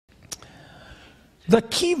The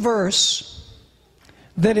key verse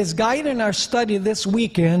that is guiding our study this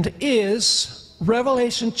weekend is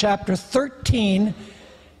Revelation chapter 13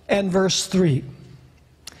 and verse 3.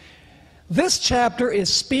 This chapter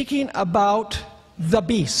is speaking about the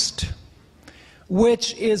beast,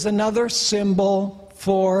 which is another symbol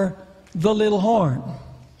for the little horn.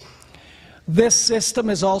 This system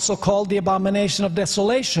is also called the abomination of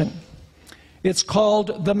desolation. It's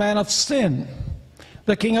called the man of sin,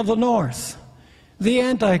 the king of the north, the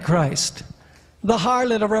Antichrist, the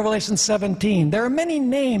harlot of Revelation 17. There are many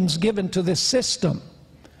names given to this system.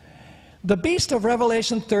 The beast of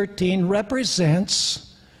Revelation 13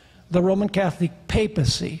 represents the Roman Catholic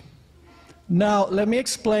papacy. Now, let me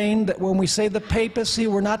explain that when we say the papacy,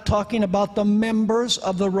 we're not talking about the members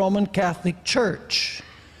of the Roman Catholic Church.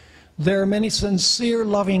 There are many sincere,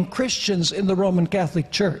 loving Christians in the Roman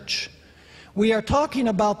Catholic Church. We are talking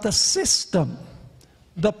about the system.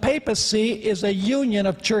 The papacy is a union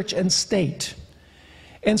of church and state.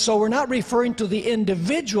 And so we're not referring to the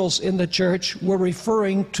individuals in the church, we're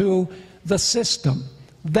referring to the system.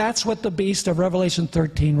 That's what the beast of Revelation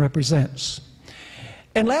 13 represents.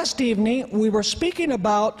 And last evening, we were speaking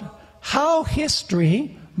about how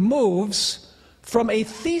history moves from a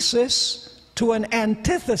thesis to an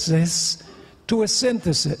antithesis to a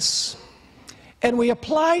synthesis. And we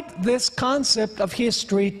applied this concept of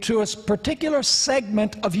history to a particular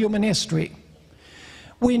segment of human history.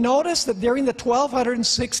 We noticed that during the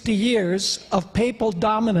 1260 years of papal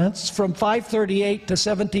dominance from 538 to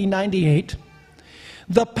 1798,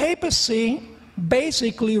 the papacy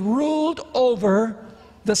basically ruled over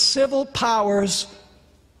the civil powers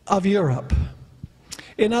of Europe.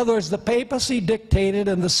 In other words, the papacy dictated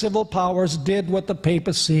and the civil powers did what the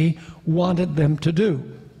papacy wanted them to do.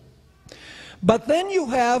 But then you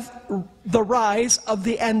have the rise of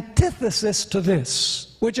the antithesis to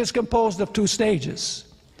this, which is composed of two stages.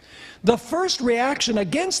 The first reaction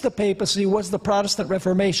against the papacy was the Protestant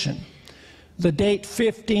Reformation. The date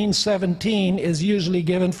 1517 is usually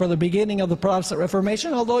given for the beginning of the Protestant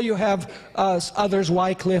Reformation, although you have others,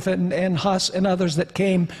 Wycliffe and Huss and others that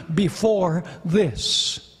came before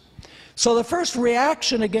this. So the first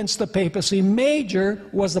reaction against the papacy, major,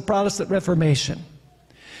 was the Protestant Reformation.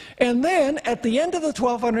 And then, at the end of the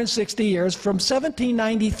 1260 years, from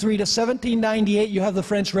 1793 to 1798, you have the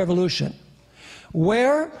French Revolution,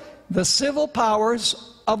 where the civil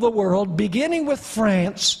powers of the world, beginning with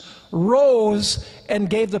France, rose and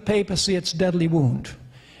gave the papacy its deadly wound.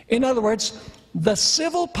 In other words, the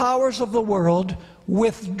civil powers of the world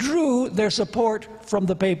withdrew their support from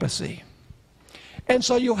the papacy. And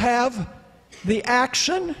so you have the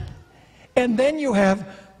action, and then you have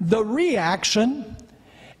the reaction,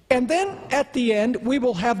 and then at the end we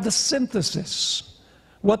will have the synthesis.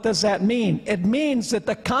 What does that mean? It means that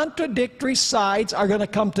the contradictory sides are going to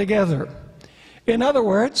come together. In other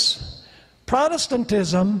words,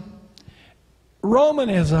 Protestantism,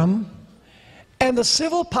 Romanism, and the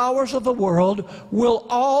civil powers of the world will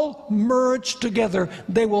all merge together.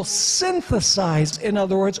 They will synthesize, in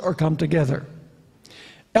other words, or come together.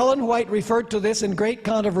 Ellen White referred to this in great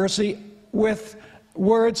controversy with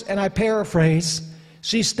words, and I paraphrase.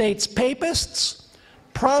 She states, papists,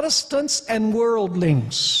 Protestants, and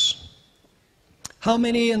worldlings. How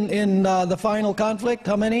many in the final conflict?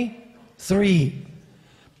 How many? 3.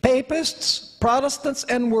 Papists, Protestants,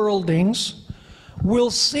 and worldlings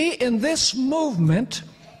will see in this movement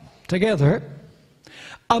together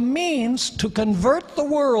a means to convert the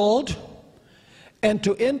world and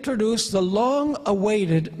to introduce the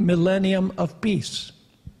long-awaited millennium of peace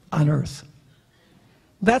on earth.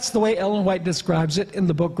 That's the way Ellen White describes it in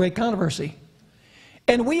the book Great Controversy.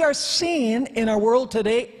 And we are seeing in our world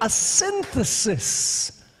today a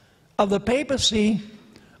synthesis of the papacy,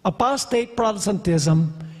 apostate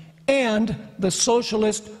Protestantism, and the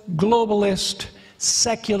socialist, globalist,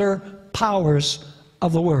 secular powers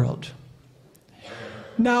of the world.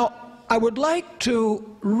 Now, I would like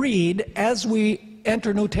to read, as we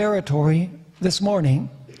enter new territory this morning,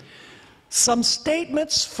 some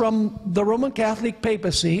statements from the Roman Catholic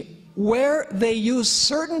papacy where they use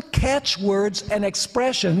certain catchwords and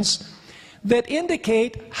expressions that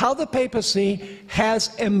indicate how the papacy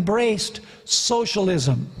has embraced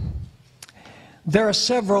socialism. There are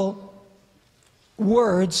several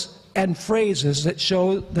words and phrases that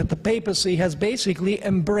show that the papacy has basically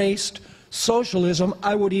embraced socialism.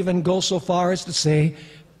 I would even go so far as to say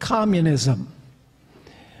communism.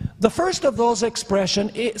 The first of those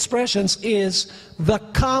expressions is the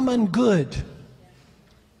common good.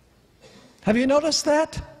 Have you noticed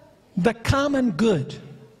that? The common good.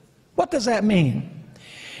 What does that mean?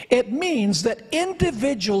 It means that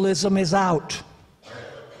individualism is out.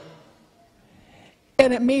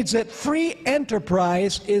 And it means that free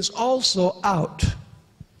enterprise is also out.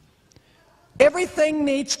 Everything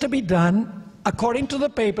needs to be done, according to the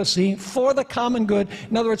papacy, for the common good.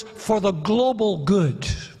 In other words, for the global good.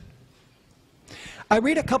 I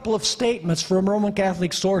read a couple of statements from Roman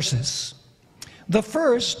Catholic sources. The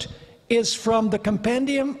first is from the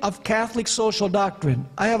Compendium of Catholic Social Doctrine.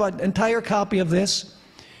 I have an entire copy of this.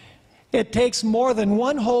 It takes more than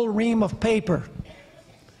one whole ream of paper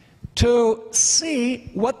to see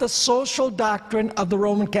what the social doctrine of the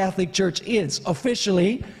Roman Catholic Church is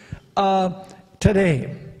officially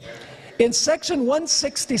today. In section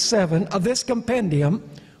 167 of this compendium,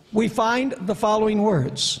 we find the following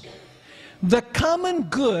words. The common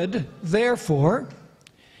good, therefore,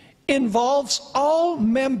 involves all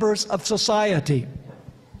members of society.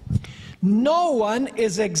 No one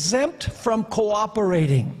is exempt from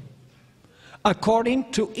cooperating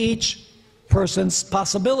according to each person's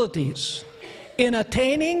possibilities in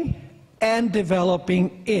attaining and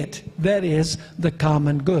developing it, that is, the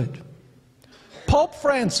common good. Pope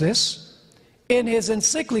Francis, in his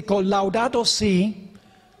encyclical Laudato Si,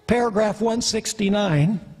 paragraph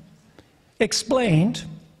 169, explained,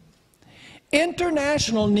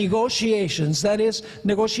 international negotiations, that is,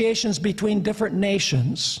 negotiations between different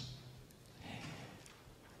nations,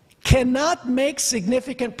 cannot make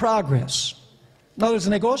significant progress. In other words,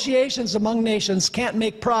 negotiations among nations can't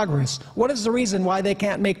make progress. What is the reason why they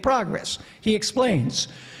can't make progress? He explains,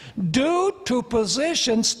 due to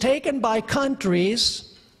positions taken by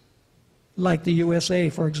countries, like the USA,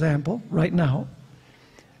 for example, right now.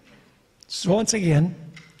 So once again,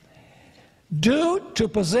 due to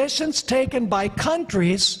positions taken by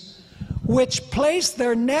countries which place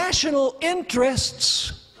their national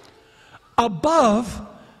interests above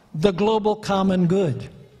the global common good.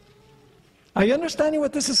 Are you understanding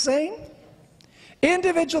what this is saying?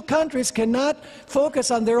 Individual countries cannot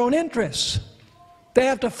focus on their own interests. They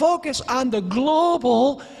have to focus on the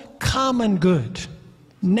global common good.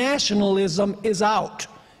 Nationalism is out.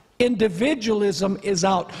 Individualism is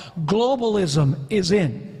out. Globalism is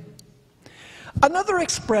in. Another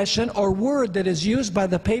expression or word that is used by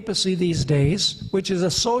the papacy these days, which is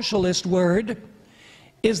a socialist word,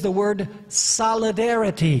 is the word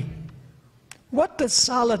solidarity. What does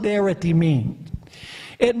solidarity mean?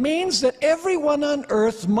 It means that everyone on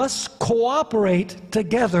earth must cooperate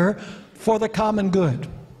together for the common good,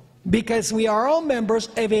 because we are all members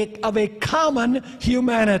of a common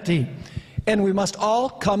humanity, and we must all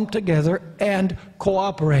come together and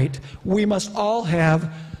cooperate. We must all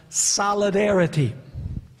have solidarity.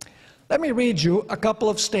 Let me read you a couple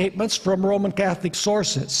of statements from Roman Catholic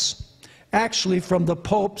sources, actually from the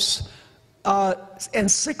Pope's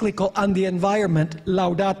encyclical on the environment,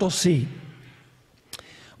 Laudato Si.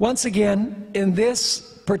 Once again, in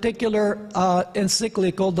this particular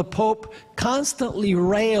encyclical, the Pope constantly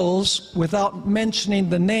rails, without mentioning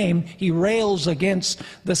the name, he rails against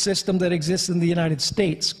the system that exists in the United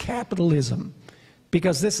States, capitalism,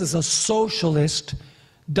 because this is a socialist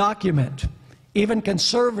document. Even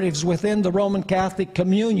conservatives within the Roman Catholic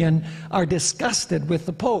communion are disgusted with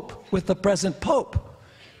the Pope, with the present Pope,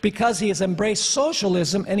 because he has embraced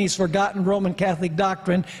socialism and he's forgotten Roman Catholic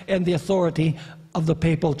doctrine and the authority of the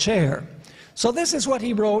papal chair. So this is what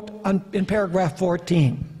he wrote in paragraph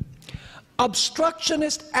 14.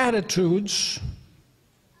 Obstructionist attitudes,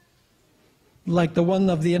 like the one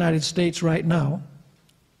of the United States right now,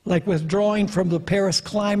 like withdrawing from the Paris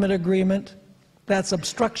Climate Agreement, that's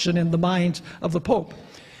obstruction in the mind of the Pope.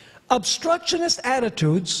 Obstructionist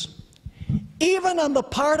attitudes, even on the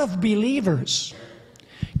part of believers,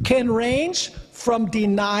 can range from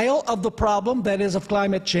denial of the problem, that is of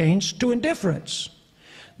climate change, to indifference,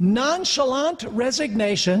 nonchalant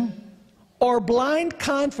resignation, or blind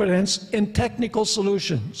confidence in technical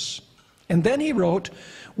solutions. And then he wrote,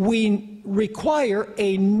 we require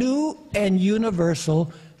a new and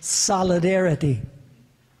universal solidarity.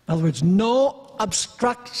 In other words, no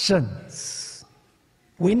obstructions.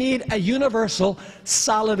 We need a universal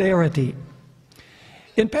solidarity.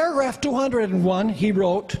 In paragraph 201, he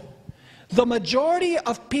wrote, the majority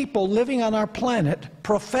of people living on our planet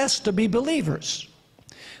profess to be believers.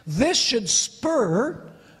 This should spur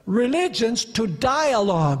religions to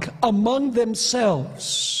dialogue among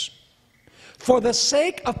themselves for the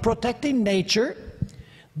sake of protecting nature,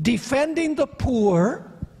 defending the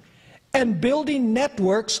poor, and building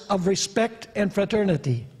networks of respect and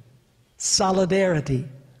fraternity. Solidarity,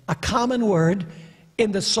 a common word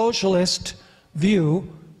in the socialist view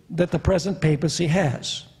that the present papacy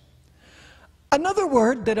has. Another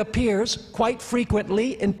word that appears quite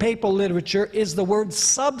frequently in papal literature is the word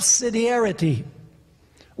subsidiarity,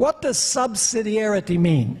 What does subsidiarity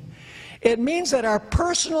mean? It means that our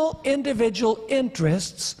personal individual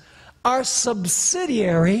interests are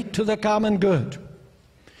subsidiary to the common good.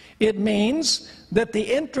 It means that the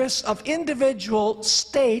interests of individual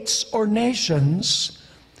states or nations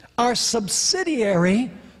are subsidiary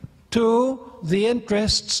to the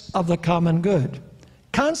interests of the common good.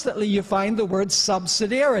 Constantly you find the word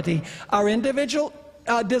subsidiarity. Our individual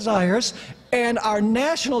desires and our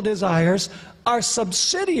national desires are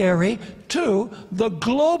subsidiary to the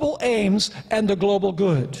global aims and the global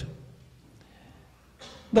good.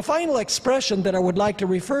 The final expression that I would like to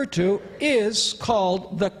refer to is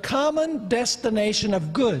called the common destination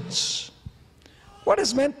of goods. What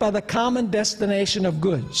is meant by the common destination of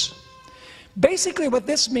goods? Basically what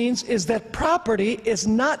this means is that property is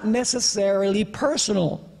not necessarily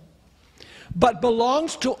personal, but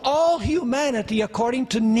belongs to all humanity according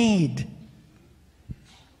to need.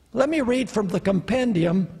 Let me read from the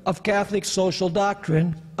Compendium of Catholic Social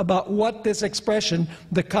Doctrine about what this expression,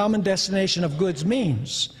 the common destination of goods,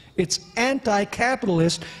 means. It's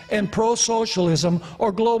anti-capitalist and pro-socialism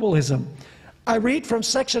or globalism. I read from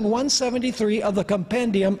section 173 of the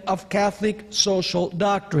Compendium of Catholic Social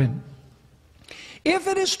Doctrine. If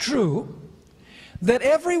it is true that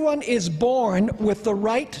everyone is born with the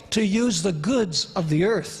right to use the goods of the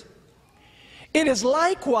earth, it is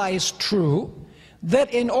likewise true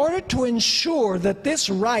that in order to ensure that this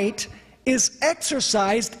right is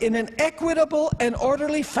exercised in an equitable and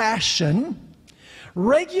orderly fashion,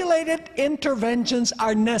 regulated interventions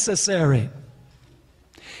are necessary.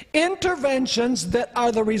 Interventions that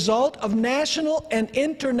are the result of national and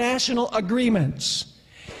international agreements,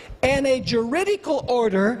 and a juridical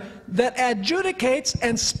order that adjudicates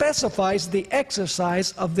and specifies the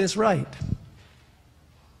exercise of this right.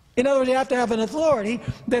 In other words, you have to have an authority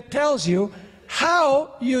that tells you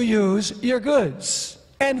how you use your goods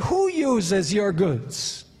and who uses your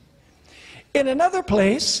goods. In another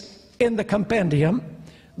place in the compendium,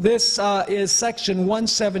 this is section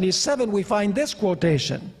 177, we find this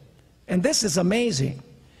quotation, and this is amazing.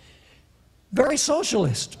 Very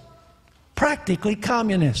socialist, practically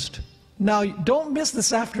communist. Now, don't miss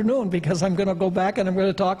this afternoon, because I'm going to go back and I'm going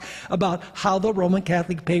to talk about how the Roman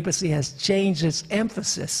Catholic papacy has changed its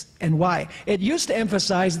emphasis and why. It used to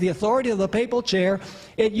emphasize the authority of the papal chair.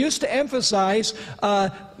 It used to emphasize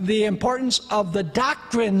the importance of the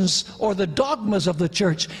doctrines or the dogmas of the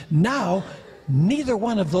church. Now, neither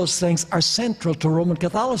one of those things are central to Roman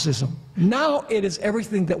Catholicism. Now it is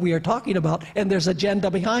everything that we are talking about, and there's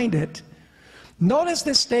agenda behind it. Notice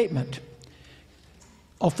this statement.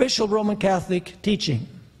 Official Roman Catholic teaching.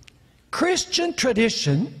 Christian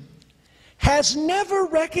tradition has never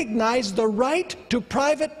recognized the right to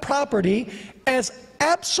private property as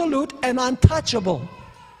absolute and untouchable.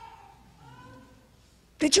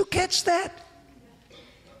 Did you catch that?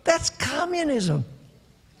 That's communism.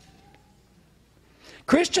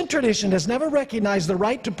 Christian tradition has never recognized the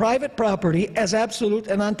right to private property as absolute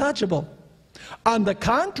and untouchable. On the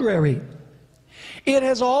contrary, it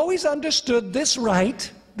has always understood this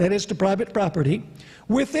right, that is to private property,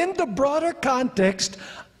 within the broader context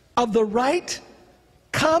of the right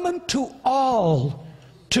common to all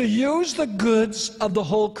to use the goods of the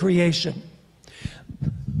whole creation.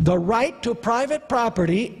 The right to private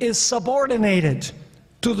property is subordinated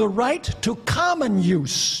to the right to common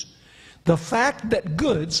use, the fact that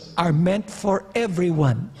goods are meant for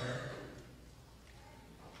everyone.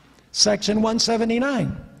 Section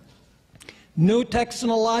 179. New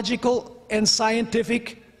technological and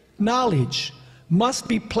scientific knowledge must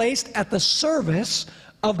be placed at the service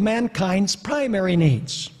of mankind's primary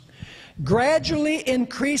needs, gradually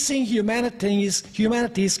increasing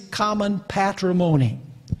humanity's common patrimony.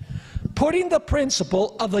 Putting the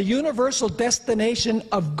principle of the universal destination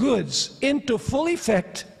of goods into full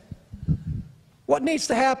effect. What needs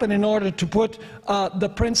to happen in order to put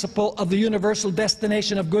the principle of the universal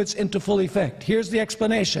destination of goods into full effect? Here's the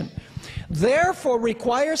explanation. Therefore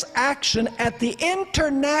requires action at the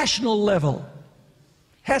international level.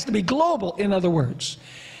 Has to be global, in other words.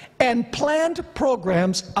 And planned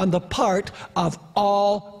programs on the part of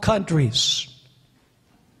all countries.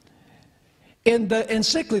 In the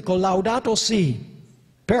encyclical Laudato Si,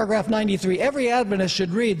 paragraph 93, every Adventist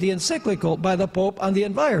should read the encyclical by the Pope on the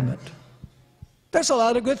environment. There's a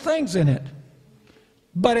lot of good things in it,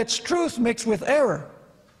 but it's truth mixed with error.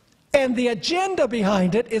 And the agenda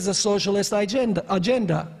behind it is a socialist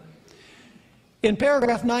agenda. In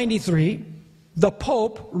paragraph 93, the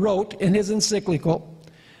Pope wrote in his encyclical,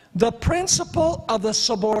 the principle of the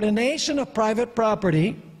subordination of private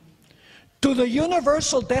property to the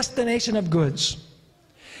universal destination of goods,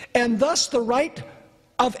 and thus the right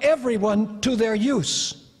of everyone to their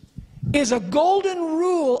use is a golden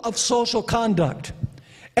rule of social conduct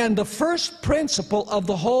and the first principle of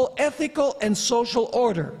the whole ethical and social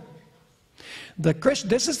order.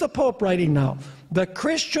 This is the Pope writing now. The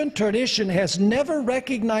Christian tradition has never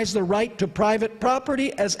recognized the right to private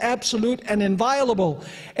property as absolute and inviolable,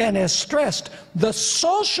 and has stressed the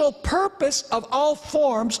social purpose of all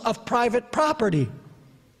forms of private property.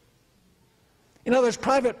 In other words,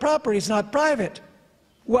 private property is not private.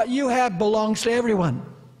 What you have belongs to everyone.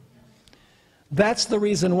 That's the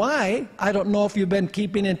reason why, I don't know if you've been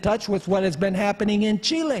keeping in touch with what has been happening in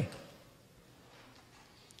Chile.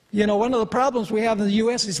 You know, one of the problems we have in the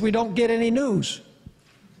U.S. is we don't get any news,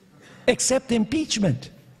 except impeachment.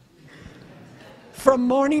 From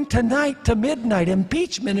morning to night to midnight,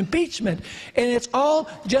 impeachment, impeachment. And it's all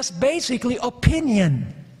just basically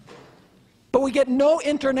opinion. But we get no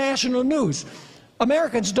international news.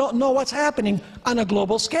 Americans don't know what's happening on a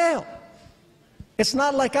global scale. It's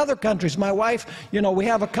not like other countries. My wife, you know, we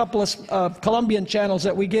have a couple of Colombian channels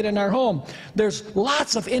that we get in our home. There's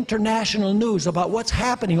lots of international news about what's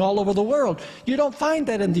happening all over the world. You don't find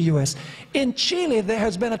that in the U.S. In Chile, there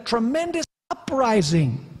has been a tremendous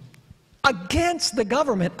uprising against the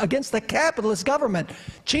government, against the capitalist government.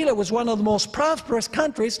 Chile was one of the most prosperous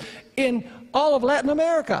countries in all of Latin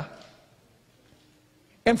America.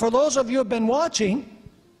 And for those of you who have been watching,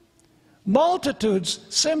 multitudes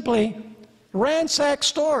simply ransacked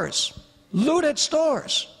stores, looted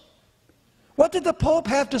stores. What did the Pope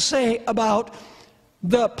have to say about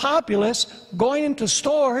the populace going into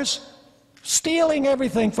stores, stealing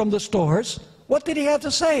everything from the stores? What did he have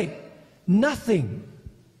to say? Nothing.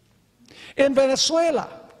 In Venezuela,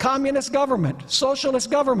 communist government,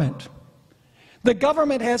 socialist government, the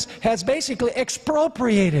government has basically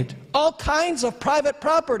expropriated all kinds of private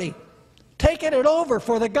property, taken it over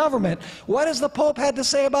for the government. What has the Pope had to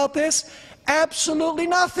say about this? Absolutely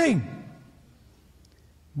nothing.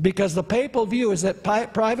 Because the papal view is that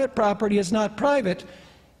private property is not private.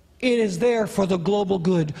 It is there for the global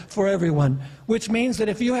good for everyone. Which means that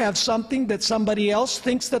if you have something that somebody else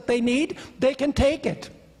thinks that they need, they can take it.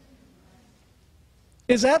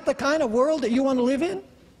 Is that the kind of world that you want to live in?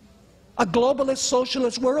 A globalist,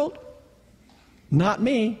 socialist world? Not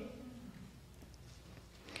me.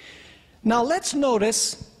 Now let's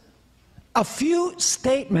notice a few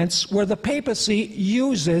statements where the papacy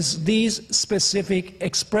uses these specific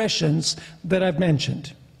expressions that I've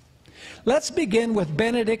mentioned. Let's begin with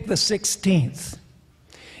Benedict XVI.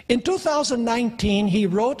 In 2019, he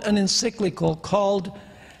wrote an encyclical called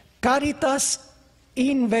Caritas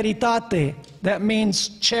in Veritate. That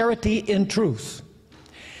means charity in truth.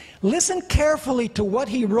 Listen carefully to what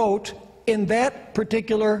he wrote in that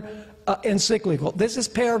particular encyclical. This is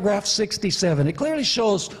paragraph 67. It clearly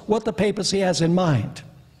shows what the papacy has in mind.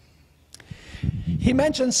 He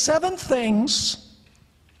mentions 7 things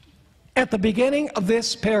at the beginning of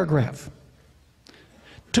this paragraph.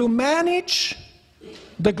 To manage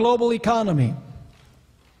the global economy,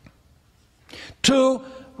 to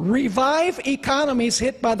revive economies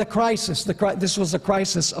hit by the crisis. This was the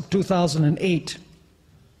crisis of 2008.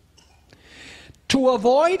 To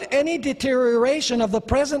avoid any deterioration of the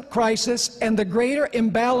present crisis and the greater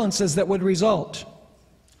imbalances that would result.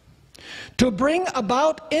 To bring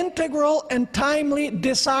about integral and timely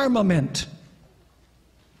disarmament.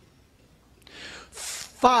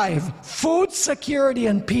 5, food security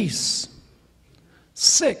and peace.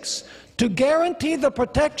 6, to guarantee the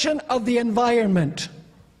protection of the environment.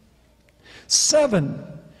 7,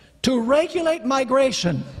 to regulate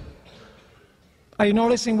migration. Are you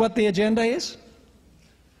noticing what the agenda is?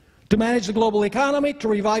 To manage the global economy, to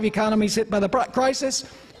revive economies hit by the crisis,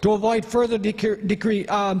 to avoid further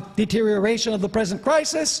deterioration of the present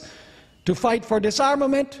crisis, to fight for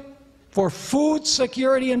disarmament, for food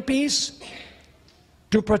security and peace,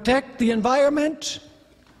 to protect the environment,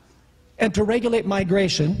 and to regulate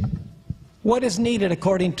migration. What is needed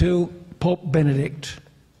according to Pope Benedict?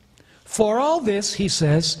 For all this, he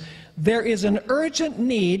says, there is an urgent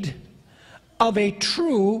need of a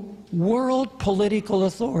true world political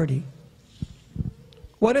authority.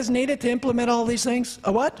 What is needed to implement all these things?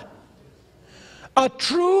 A what? A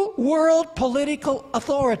true world political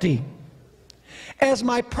authority. As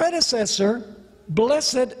my predecessor,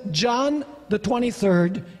 Blessed John the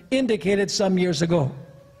 23rd, indicated some years ago.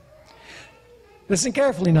 Listen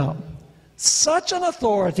carefully now. Such an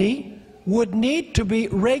authority would need to be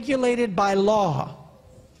regulated by law.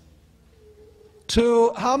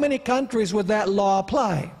 To how many countries would that law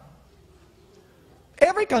apply?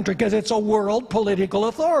 Every country, because it's a world political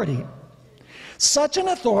authority. Such an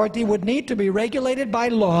authority would need to be regulated by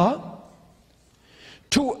law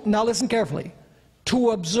now listen carefully,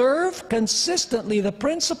 to observe consistently the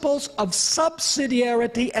principles of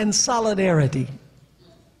subsidiarity and solidarity,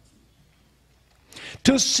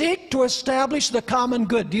 to seek to establish the common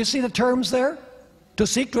good. Do you see the terms there? To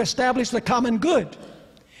seek to establish the common good,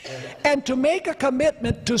 and to make a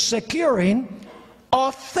commitment to securing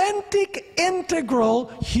authentic, integral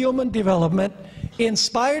human development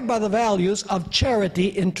inspired by the values of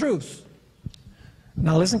charity and truth.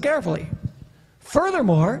 Now listen carefully.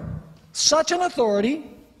 Furthermore, such an authority,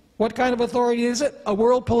 what kind of authority is it? A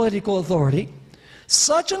world political authority.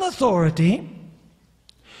 Such an authority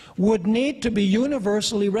would need to be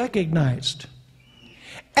universally recognized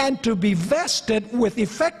and to be vested with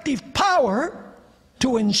effective power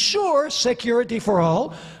to ensure security for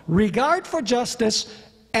all, regard for justice,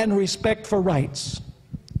 and respect for rights.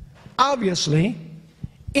 Obviously,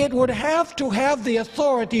 it would have to have the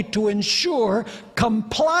authority to ensure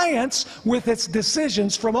compliance with its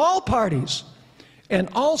decisions from all parties, and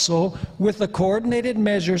also with the coordinated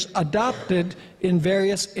measures adopted in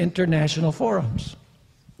various international forums.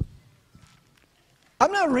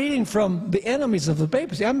 I'm not reading from the enemies of the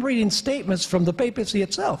papacy. I'm reading statements from the papacy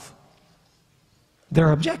itself.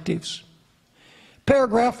 Their objectives.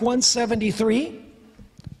 Paragraph 173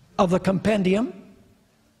 of the compendium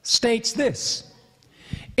states this: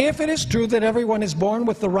 if it is true that everyone is born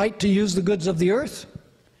with the right to use the goods of the earth,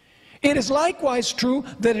 it is likewise true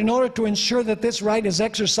that in order to ensure that this right is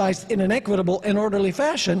exercised in an equitable and orderly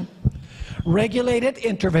fashion, regulated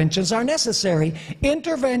interventions are necessary.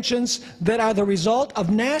 Interventions that are the result of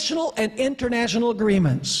national and international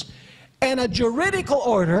agreements. And a juridical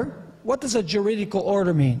order, what does a juridical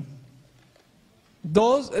order mean?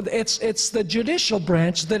 It's the judicial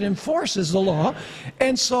branch that enforces the law,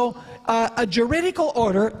 and so a juridical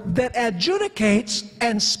order that adjudicates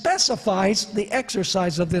and specifies the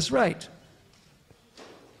exercise of this right.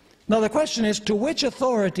 Now the question is, to which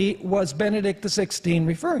authority was Benedict XVI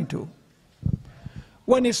referring to?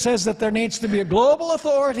 When he says that there needs to be a global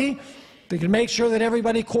authority that can make sure that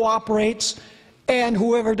everybody cooperates, and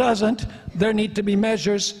whoever doesn't, there need to be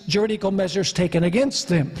measures, juridical measures taken against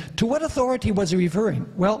them. To what authority was he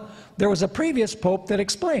referring? Well, there was a previous pope that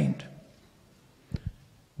explained.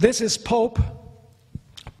 This is Pope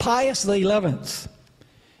Pius XI.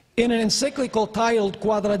 In an encyclical titled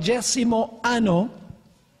Quadragesimo Anno,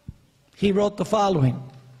 he wrote the following.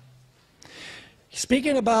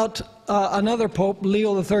 Speaking about another pope,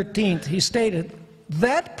 Leo XIII, he stated,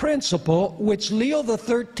 that principle which Leo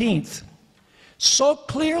XIII so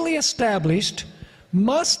clearly established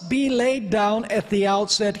must be laid down at the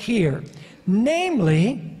outset here,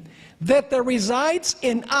 namely, that there resides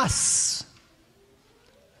in us.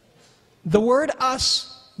 The word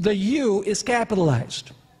us, the U, is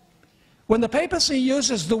capitalized. When the papacy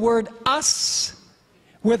uses the word us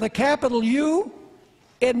with a capital U,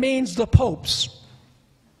 it means the popes.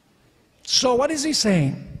 So what is he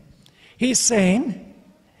saying? He's saying,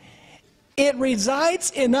 it resides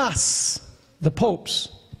in us, the popes,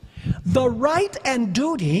 the right and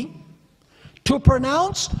duty to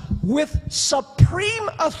pronounce with supreme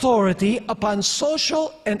authority upon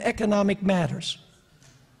social and economic matters.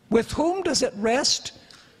 With whom does it rest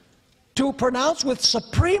to pronounce with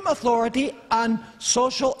supreme authority on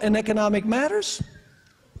social and economic matters?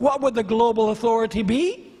 What would the global authority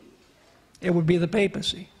be? It would be the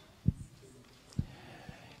papacy.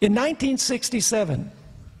 In 1967,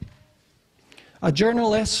 a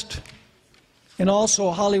journalist and also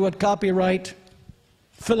a Hollywood copyright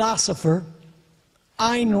philosopher,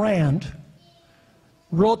 Ayn Rand,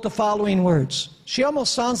 wrote the following words. She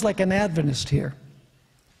almost sounds like an Adventist here.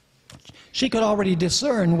 She could already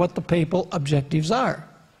discern what the papal objectives are.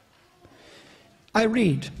 I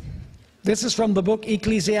read. This is from the book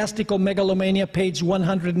Ecclesiastical Megalomania, page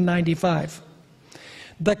 195.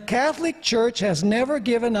 The Catholic Church has never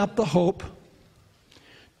given up the hope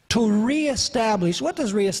to reestablish. What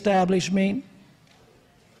does reestablish mean?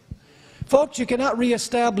 Folks, you cannot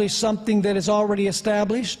reestablish something that is already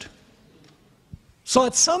established. So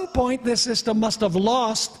at some point, this system must have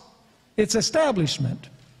lost its establishment.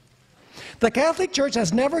 The Catholic Church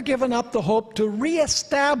has never given up the hope to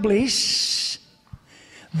reestablish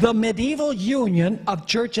the medieval union of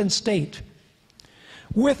church and state,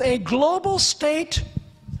 with a global state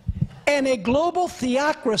and a global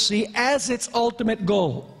theocracy as its ultimate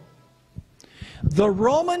goal. The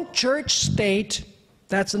Roman church state,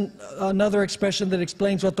 that's another expression that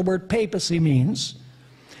explains what the word papacy means.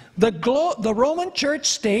 The Roman church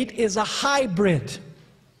state is a hybrid,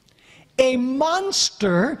 a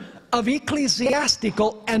monster of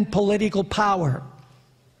ecclesiastical and political power.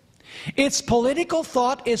 Its political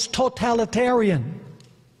thought is totalitarian.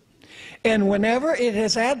 And whenever it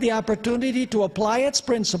has had the opportunity to apply its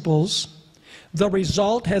principles, the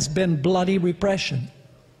result has been bloody repression.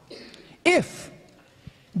 If,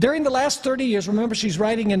 during the last 30 years, remember she's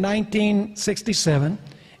writing in 1967,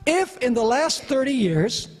 if in the last 30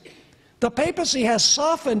 years, the papacy has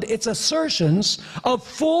softened its assertions of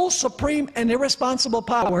full, supreme, and irresponsible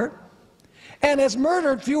power, and has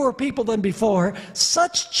murdered fewer people than before,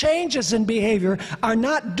 such changes in behavior are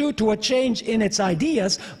not due to a change in its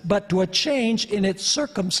ideas, but to a change in its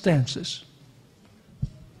circumstances.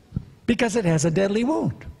 Because it has a deadly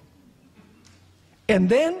wound. And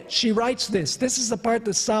then she writes this. This is the part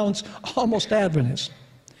that sounds almost Adventist.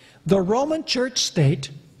 The Roman Church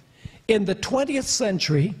state in the 20th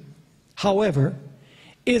century, however,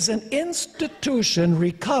 is an institution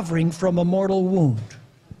recovering from a mortal wound.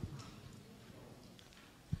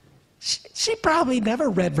 She probably never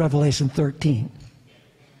read Revelation 13.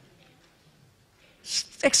 She's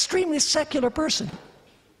an extremely secular person.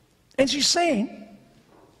 And she's saying,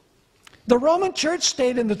 the Roman Church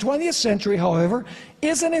state in the 20th century, however,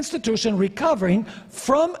 is an institution recovering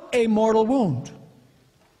from a mortal wound.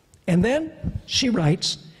 And then she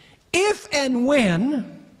writes, if and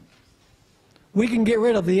when, we can get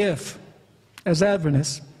rid of the if as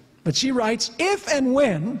Adventists, but she writes, if and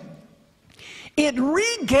when it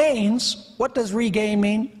regains, what does regain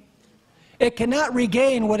mean? It cannot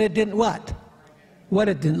regain what it didn't what? What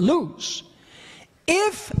it didn't lose.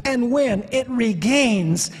 If and when it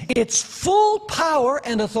regains its full power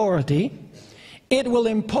and authority, it will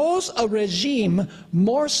impose a regime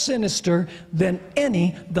more sinister than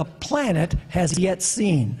any the planet has yet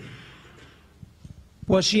seen.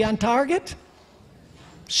 Was she on target?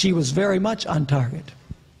 She was very much on target.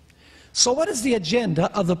 So what is the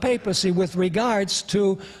agenda of the papacy with regards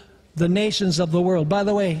to the nations of the world? By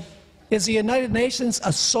the way, is the United Nations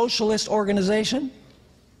a socialist organization?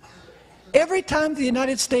 Every time the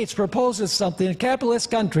United States proposes something in a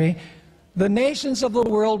capitalist country, the nations of the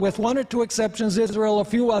world, with one or two exceptions, Israel, a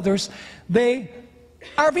few others, they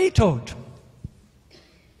are vetoed.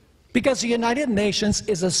 Because the United Nations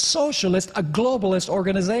is a socialist, a globalist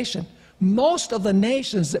organization. Most of the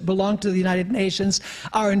nations that belong to the United Nations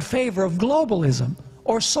are in favor of globalism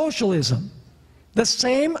or socialism. The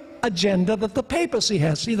same agenda that the papacy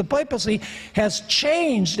has. See, the papacy has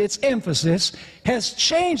changed its emphasis, has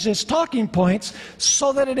changed its talking points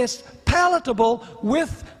so that it is palatable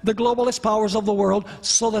with the globalist powers of the world,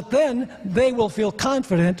 so that then they will feel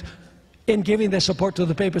confident in giving their support to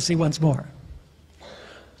the papacy once more.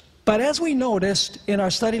 But as we noticed in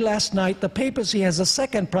our study last night, the papacy has a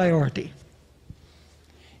second priority.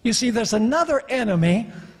 You see, there's another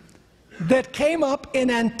enemy that came up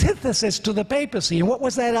in antithesis to the papacy. And what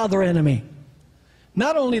was that other enemy?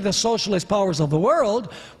 Not only the socialist powers of the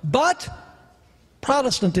world, but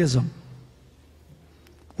Protestantism.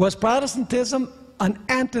 Was Protestantism an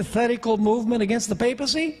antithetical movement against the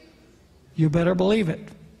papacy? You better believe it.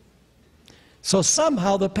 So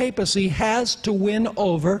somehow the papacy has to win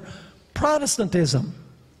over Protestantism.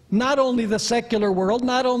 Not only the secular world,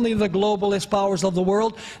 not only the globalist powers of the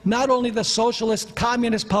world, not only the socialist,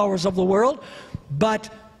 communist powers of the world,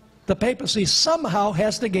 but the papacy somehow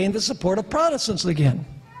has to gain the support of Protestants again.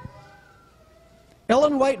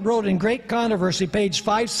 Ellen White wrote in Great Controversy, page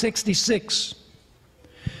 566,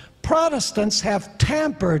 Protestants have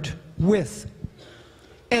tampered with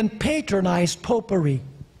and patronized popery.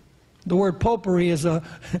 The word popery is a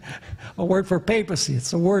word for papacy.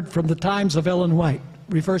 It's a word from the times of Ellen White.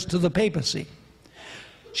 Refers to the papacy.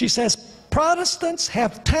 She says, Protestants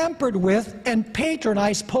have tampered with and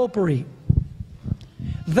patronized popery.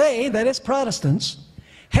 They, that is Protestants,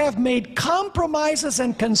 have made compromises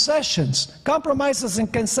and concessions. Compromises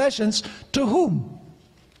and concessions to whom?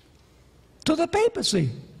 To the papacy.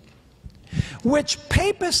 Which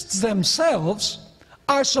papists themselves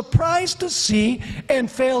are surprised to see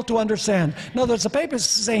and fail to understand. In other words, the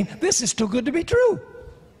papists are saying, this is too good to be true.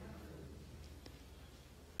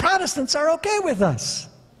 Protestants are okay with us.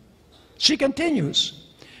 She continues,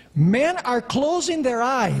 men are closing their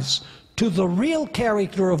eyes to the real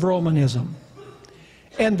character of Romanism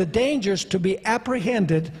and the dangers to be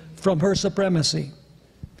apprehended from her supremacy.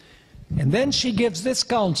 And then she gives this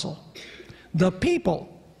counsel. The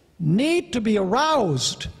people need to be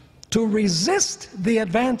aroused to resist the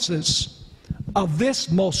advances of this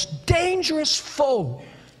most dangerous foe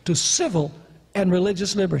to civil and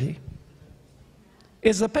religious liberty.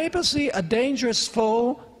 Is the papacy a dangerous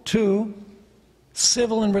foe to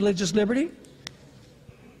civil and religious liberty?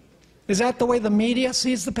 Is that the way the media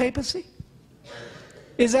sees the papacy?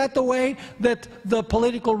 Is that the way that the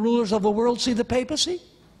political rulers of the world see the papacy?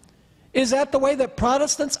 Is that the way that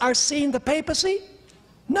Protestants are seeing the papacy?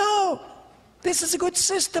 No. This is a good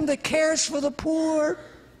system that cares for the poor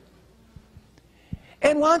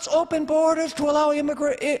and wants open borders to allow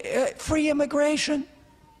free immigration,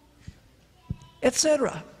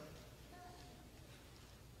 etc.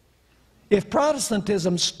 If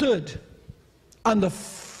Protestantism stood on the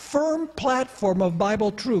firm platform of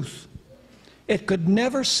Bible truth, it could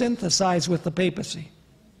never synthesize with the papacy.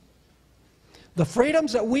 The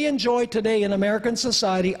freedoms that we enjoy today in American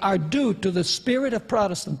society are due to the spirit of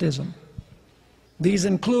Protestantism. These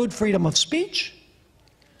include freedom of speech,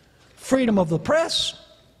 freedom of the press,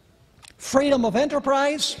 freedom of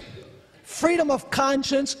enterprise, freedom of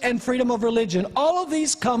conscience, and freedom of religion. All of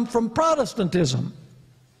these come from Protestantism.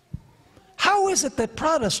 How is it that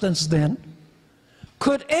Protestants then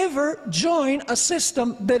could ever join a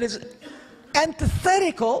system that is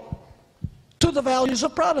antithetical to the values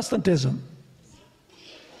of Protestantism?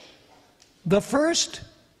 The first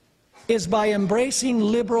is by embracing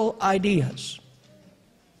liberal ideas.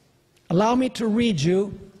 Allow me to read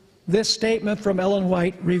you this statement from Ellen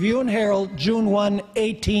White, Review and Herald, June 1,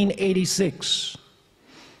 1886.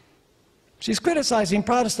 She's criticizing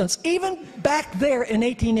Protestants even back there in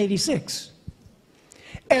 1886.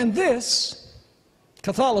 And this,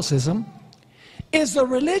 Catholicism, is the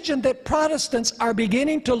religion that Protestants are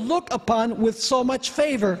beginning to look upon with so much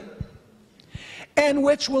favor, and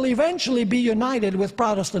which will eventually be united with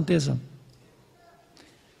Protestantism.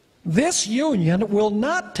 This union will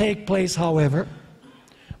not take place, however,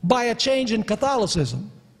 by a change in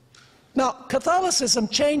Catholicism. Now, Catholicism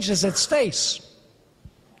changes its face.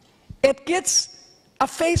 It gets a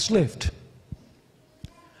facelift.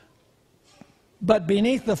 But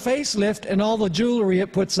beneath the facelift and all the jewelry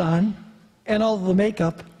it puts on and all the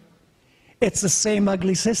makeup, it's the same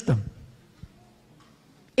ugly system.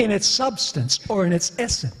 In its substance or in its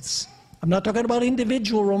essence. I'm not talking about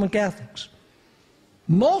individual Roman Catholics.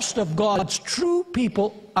 Most of God's true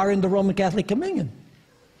people are in the Roman Catholic Communion.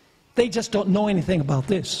 They just don't know anything about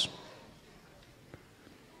this.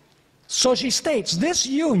 So she states, this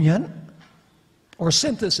union, or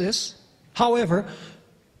synthesis, however,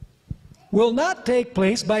 will not take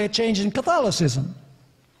place by a change in Catholicism,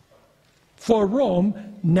 for Rome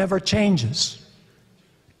never changes.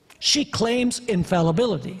 She claims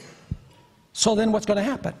infallibility. So then what's going to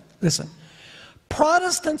happen? Listen,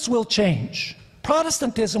 Protestants will change.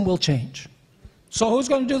 Protestantism will change. So who's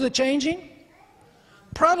going to do the changing?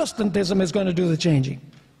 Protestantism is going to do the changing.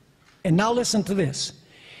 And now listen to this.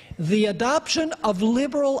 The adoption of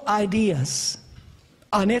liberal ideas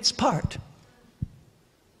on its part,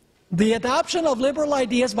 the adoption of liberal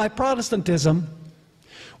ideas by Protestantism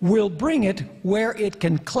will bring it where it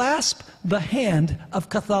can clasp the hand of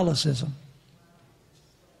Catholicism.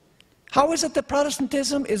 How is it that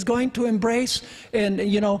Protestantism is going to embrace and,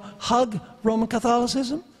 hug Roman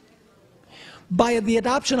Catholicism? By the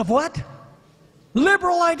adoption of what?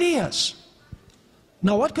 Liberal ideas.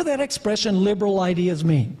 Now, what could that expression, liberal ideas,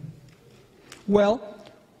 mean? Well,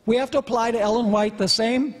 we have to apply to Ellen White the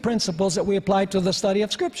same principles that we apply to the study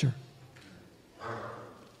of Scripture.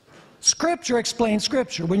 Scripture explains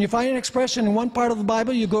Scripture. When you find an expression in one part of the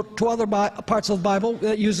Bible, you go to other parts of the Bible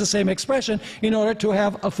that use the same expression in order to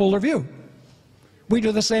have a fuller view. We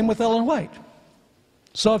do the same with Ellen White.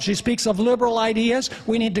 So if she speaks of liberal ideas,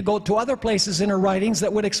 we need to go to other places in her writings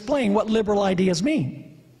that would explain what liberal ideas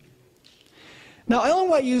mean. Now, Ellen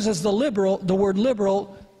White uses the word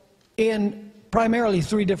liberal in primarily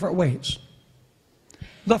three different ways.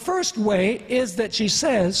 The first way is that she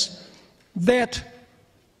says that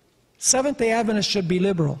Seventh-day Adventists should be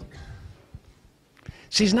liberal.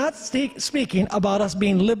 She's not speaking about us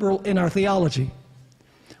being liberal in our theology,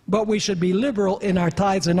 but we should be liberal in our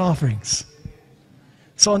tithes and offerings.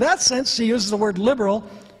 So in that sense, she uses the word liberal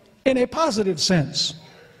in a positive sense.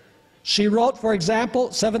 She wrote, for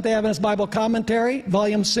example, Seventh-day Adventist Bible Commentary,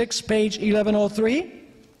 Volume 6, page 1103,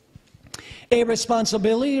 a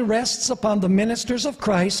responsibility rests upon the ministers of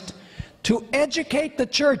Christ to educate the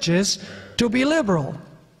churches to be liberal.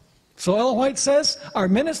 So Ellen White says our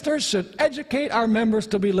ministers should educate our members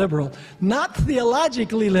to be liberal. Not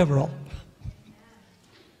theologically liberal,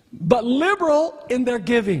 but liberal in their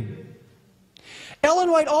giving.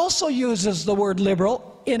 Ellen White also uses the word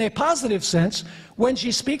liberal in a positive sense when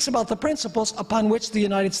she speaks about the principles upon which the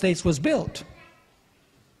United States was built.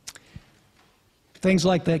 Things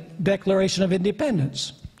like the Declaration of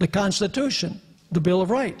Independence, the Constitution, the Bill of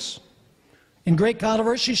Rights. In Great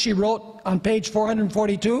Controversy, she wrote on page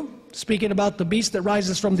 442, speaking about the beast that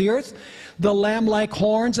rises from the earth, the lamb-like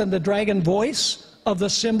horns and the dragon voice of the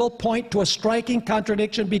symbol point to a striking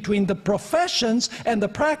contradiction between the professions and the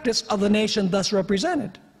practice of the nation thus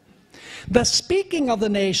represented. The speaking of the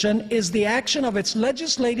nation is the action of its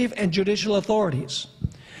legislative and judicial authorities.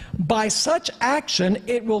 By such action,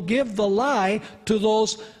 it will give the lie to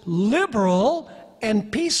those liberal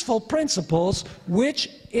and peaceful principles which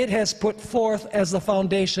it has put forth as the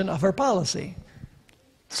foundation of her policy.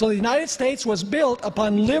 So the United States was built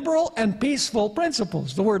upon liberal and peaceful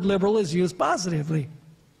principles. The word liberal is used positively.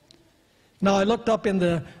 Now, I looked up in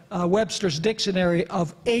the Webster's Dictionary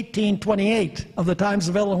of 1828 of the Times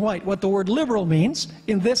of Ellen White what the word liberal means.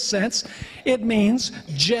 In this sense, it means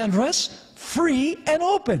generous, free, and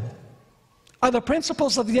open. Are the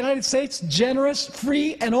principles of the United States generous,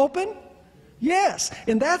 free, and open? Yes.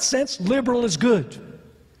 In that sense, liberal is good.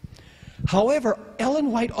 However,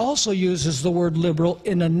 Ellen White also uses the word liberal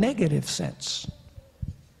in a negative sense.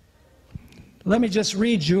 Let me just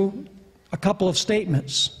read you a couple of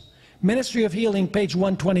statements. Ministry of Healing, page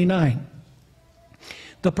 129.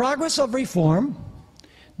 The progress of reform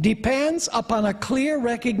depends upon a clear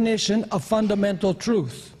recognition of fundamental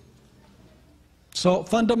truth. So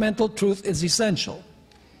fundamental truth is essential.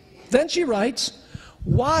 Then she writes,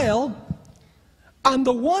 while on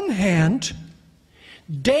the one hand,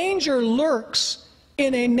 danger lurks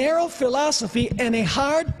in a narrow philosophy and a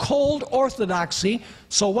hard, cold orthodoxy.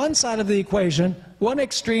 So one side of the equation, one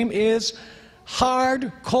extreme is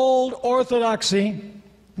hard, cold orthodoxy.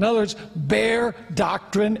 In other words, bare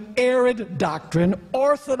doctrine, arid doctrine,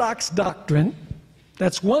 orthodox doctrine.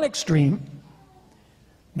 That's one extreme.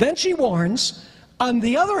 Then she warns, on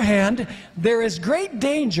the other hand, there is great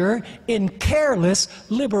danger in careless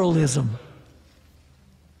liberalism.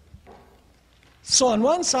 So on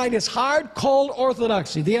one side is hard, cold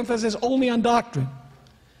orthodoxy, the emphasis only on doctrine.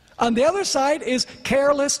 On the other side is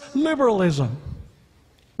careless liberalism,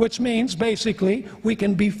 which means basically we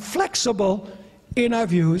can be flexible in our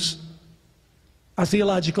views, our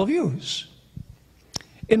theological views.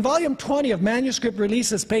 In volume 20 of Manuscript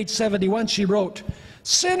Releases, page 71, she wrote,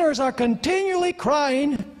 sinners are continually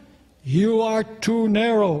crying, you are too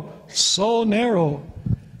narrow, so narrow.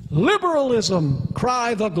 Liberalism,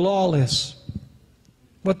 cry the lawless.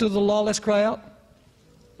 What do the lawless cry out?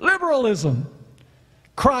 Liberalism,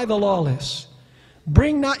 cry the lawless.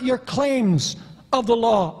 Bring not your claims of the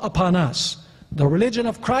law upon us. The religion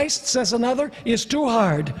of Christ, says another, is too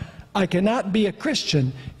hard. I cannot be a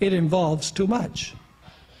Christian. It involves too much.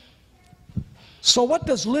 So what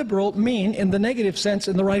does liberal mean in the negative sense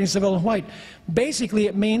in the writings of Ellen White? Basically,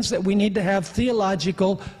 it means that we need to have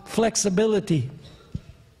theological flexibility.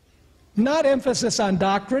 Not emphasis on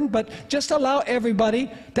doctrine, but just allow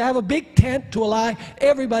everybody to have a big tent to allow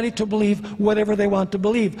everybody to believe whatever they want to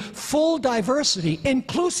believe. Full diversity,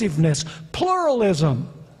 inclusiveness, pluralism,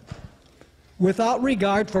 without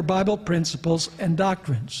regard for Bible principles and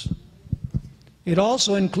doctrines. It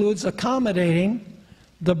also includes accommodating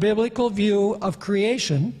the biblical view of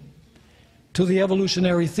creation to the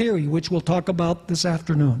evolutionary theory, which we'll talk about this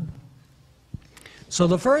afternoon. So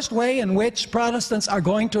the first way in which Protestants are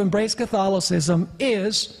going to embrace Catholicism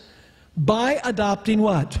is by adopting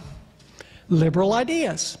what? Liberal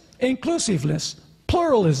ideas, inclusiveness,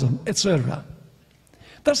 pluralism, etc.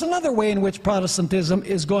 There's another way in which Protestantism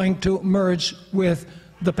is going to merge with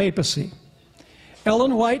the papacy.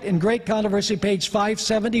 Ellen White, in Great Controversy, page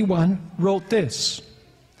 571, wrote this.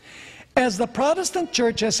 As the Protestant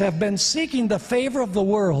churches have been seeking the favor of the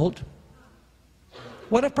world,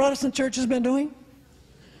 what have Protestant churches been doing?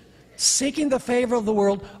 Seeking the favor of the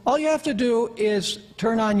world. All you have to do is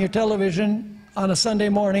turn on your television on a Sunday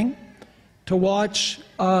morning to watch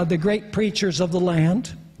the great preachers of the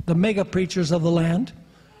land, the mega preachers of the land.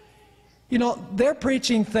 You know, they're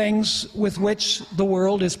preaching things with which the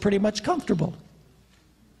world is pretty much comfortable.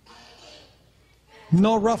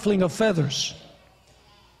 No ruffling of feathers.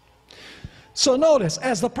 So notice,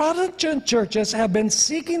 as the Protestant churches have been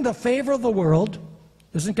seeking the favor of the world,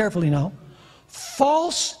 listen carefully now,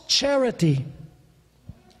 false charity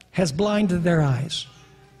has blinded their eyes.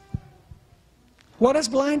 What has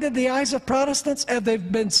blinded the eyes of Protestants as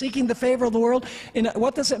they've been seeking the favor of the world?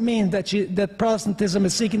 What does it mean that Protestantism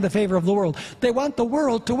is seeking the favor of the world? They want the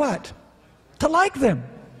world to what? To like them.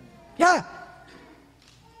 Yeah.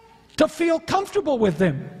 To feel comfortable with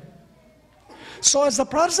them. So as the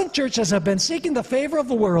Protestant churches have been seeking the favor of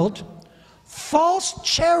the world, false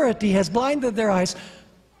charity has blinded their eyes.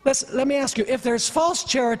 Let me ask you, if there's false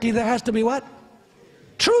charity, there has to be what?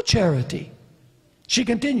 True charity. She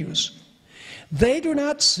continues. They do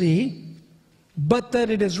not see, but that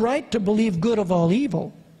it is right to believe good of all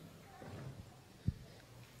evil.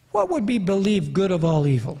 What would be believe good of all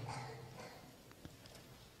evil?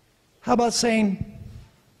 How about saying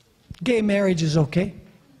gay marriage is okay?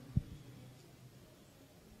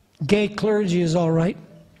 Gay clergy is all right.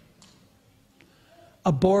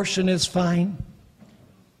 Abortion is fine.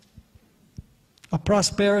 A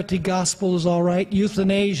prosperity gospel is all right.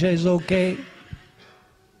 Euthanasia is okay.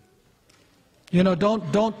 You know,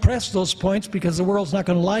 don't press those points because the world's not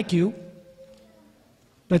going to like you.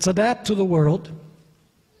 Let's adapt to the world.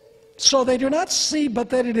 So they do not see but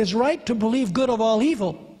that it is right to believe good of all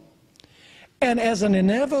evil. And as an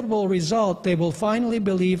inevitable result, they will finally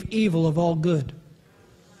believe evil of all good.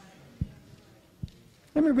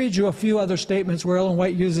 Let me read you a few other statements where Ellen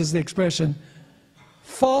White uses the expression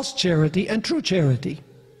false charity and true charity.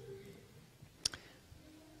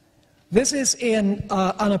 This is in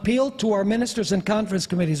an appeal to our ministers and conference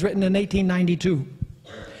committees written in 1892.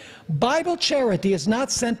 Bible charity is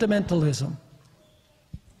not sentimentalism.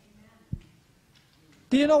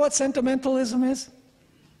 Do you know what sentimentalism is?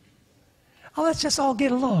 Oh, let's just all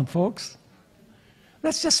get along, folks.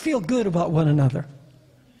 Let's just feel good about one another.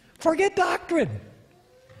 Forget doctrine.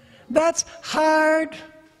 That's hard,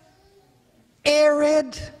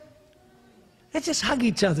 arid. Let's just hug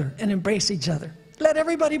each other and embrace each other. Let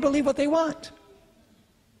everybody believe what they want.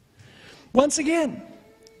 Once again,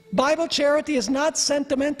 Bible charity is not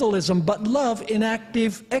sentimentalism, but love in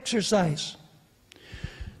active exercise.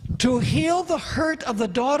 To heal the hurt of the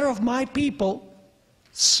daughter of my people,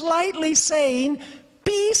 slightly saying,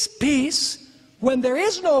 peace, peace, when there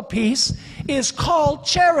is no peace, is called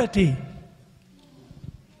charity.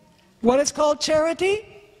 What is called charity?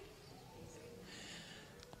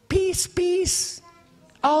 Peace, peace,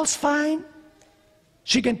 all's fine.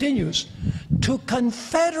 She continues, to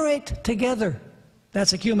confederate together,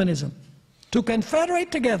 that's ecumenism, to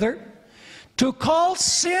confederate together, to call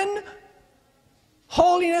sin,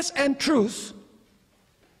 holiness, and truth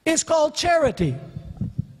is called charity.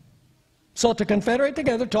 So to confederate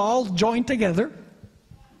together, to all join together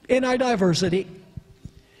in our diversity,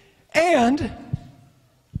 and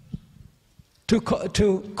to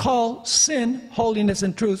call sin, holiness,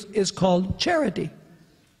 and truth is called charity.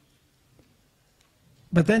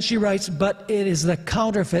 But then she writes, but it is the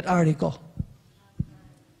counterfeit article.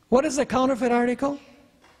 What is the counterfeit article?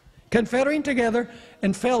 Confederating together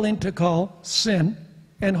and failing to call sin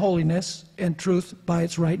and holiness and truth by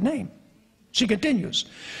its right name. She continues,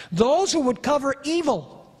 those who would cover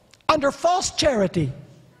evil under false charity.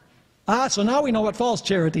 So now we know what false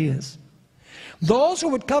charity is. Those who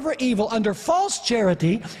would cover evil under false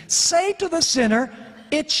charity say to the sinner,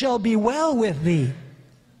 it shall be well with thee.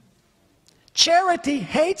 Charity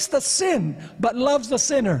hates the sin, but loves the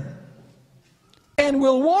sinner, and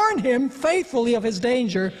will warn him faithfully of his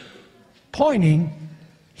danger, pointing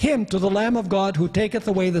him to the Lamb of God who taketh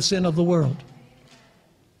away the sin of the world.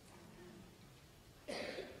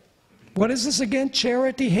 What is this again?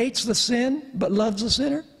 Charity hates the sin, but loves the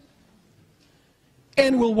sinner,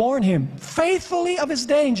 and will warn him faithfully of his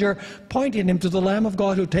danger, pointing him to the Lamb of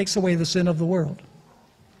God who takes away the sin of the world.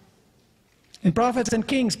 In Prophets and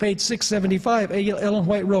Kings, page 675, Ellen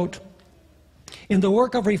White wrote, in the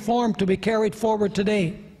work of reform to be carried forward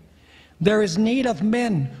today, there is need of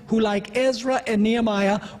men who, like Ezra and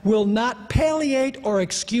Nehemiah, will not palliate or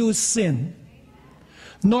excuse sin,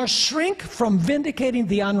 nor shrink from vindicating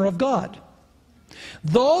the honor of God.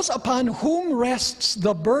 Those upon whom rests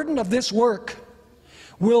the burden of this work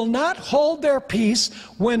will not hold their peace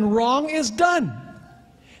when wrong is done.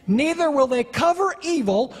 Neither will they cover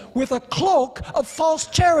evil with a cloak of false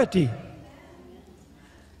charity.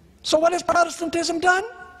 So what has Protestantism done?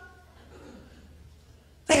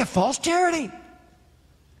 They have false charity.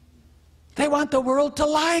 They want the world to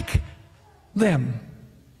like them.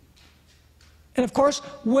 And of course,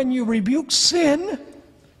 when you rebuke sin,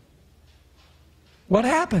 what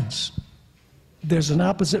happens? There's an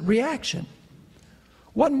opposite reaction.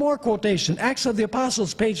 One more quotation, Acts of the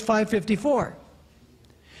Apostles, page 554.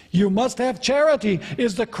 You must have charity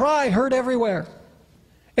is the cry heard everywhere,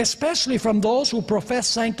 especially from those who profess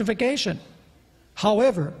sanctification.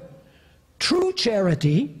 However, true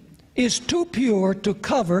charity is too pure to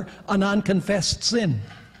cover an unconfessed sin.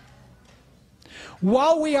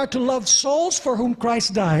 While we are to love souls for whom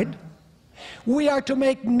Christ died, we are to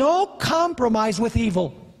make no compromise with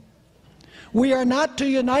evil. We are not to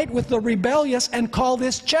unite with the rebellious and call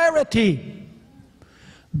this charity.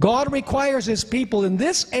 God requires His people in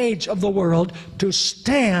this age of the world to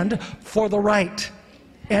stand for the right,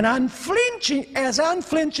 and as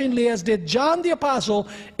unflinchingly as did John the Apostle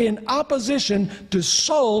in opposition to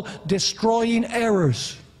soul-destroying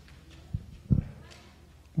errors.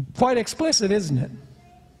 Quite explicit, isn't it?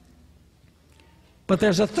 But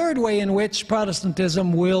there's a third way in which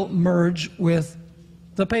Protestantism will merge with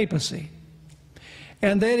the papacy,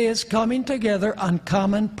 and that is coming together on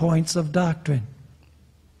common points of doctrine.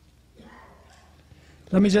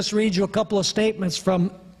 Let me just read you a couple of statements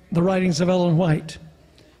from the writings of Ellen White.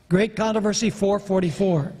 Great Controversy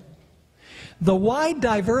 444. The wide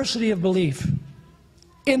diversity of belief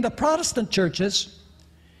in the Protestant churches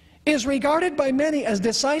is regarded by many as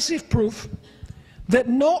decisive proof that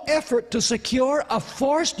no effort to secure a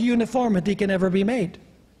forced uniformity can ever be made.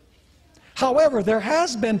 However, there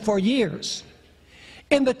has been for years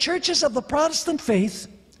in the churches of the Protestant faith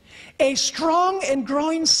a strong and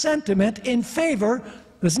growing sentiment in favor,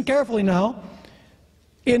 listen carefully now,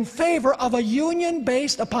 in favor of a union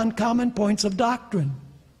based upon common points of doctrine.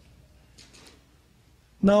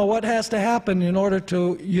 Now, what has to happen in order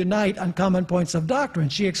to unite on common points of doctrine?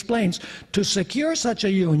 She explains, to secure such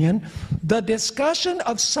a union, the discussion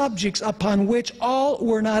of subjects upon which all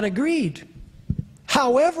were not agreed,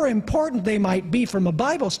 however important they might be from a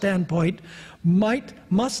Bible standpoint,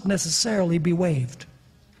 must necessarily be waived.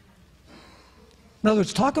 In other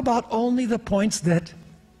words, talk about only the points that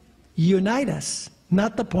unite us,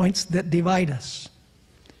 not the points that divide us.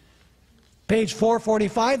 Page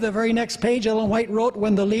 445, the very next page, Ellen White wrote,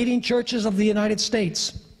 when the leading churches of the United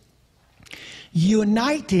States,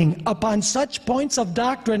 uniting upon such points of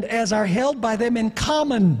doctrine as are held by them in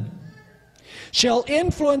common, shall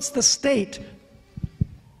influence the state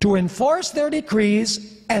to enforce their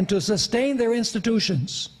decrees and to sustain their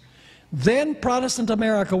institutions, then Protestant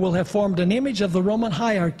America will have formed an image of the Roman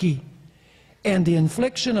hierarchy, and the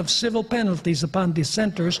infliction of civil penalties upon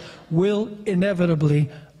dissenters will inevitably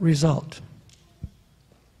result.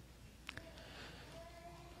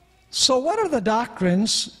 So what are the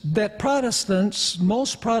doctrines that Protestants,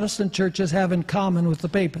 most Protestant churches, have in common with the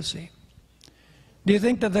papacy? Do you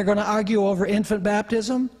think that they're going to argue over infant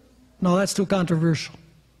baptism? No, that's too controversial.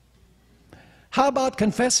 How about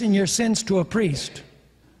confessing your sins to a priest?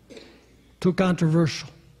 Too controversial.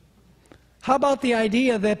 How about the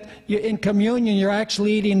idea that in communion you're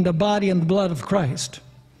actually eating the body and the blood of Christ?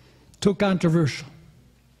 Too controversial.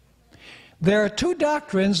 There are two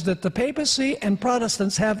doctrines that the papacy and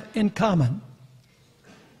Protestants have in common.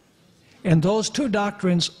 And those two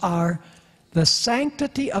doctrines are the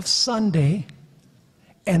sanctity of Sunday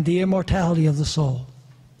and the immortality of the soul.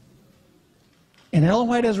 And Ellen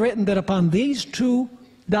White has written that upon these two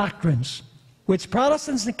doctrines, which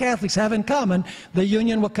Protestants and Catholics have in common, the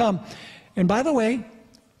union will come. And by the way,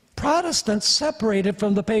 Protestants separated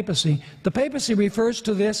from the papacy. The papacy refers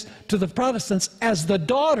to this, to the Protestants, as the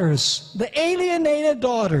daughters, the alienated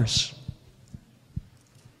daughters.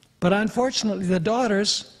 But unfortunately, the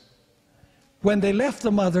daughters, when they left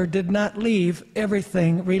the mother, did not leave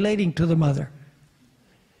everything relating to the mother.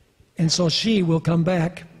 And so she will come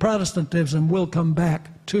back, Protestantism will come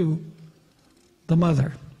back to the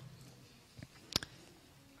mother.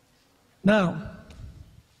 Now,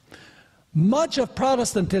 much of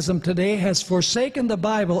Protestantism today has forsaken the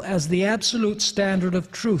Bible as the absolute standard of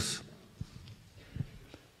truth.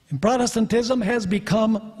 And Protestantism has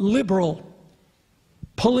become liberal,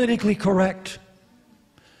 politically correct,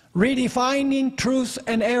 redefining truth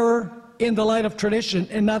and error in the light of tradition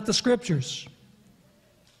and not the Scriptures.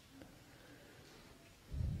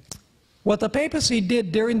 What the papacy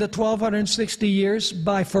did during the 1260 years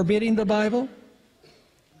by forbidding the Bible,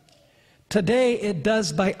 today it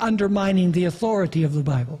does by undermining the authority of the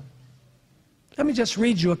Bible. Let me just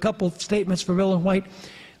read you a couple of statements from Ellen White.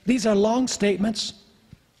 These are long statements,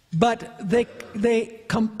 but they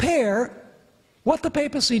compare what the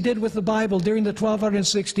papacy did with the Bible during the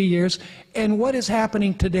 1260 years and what is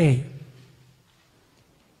happening today.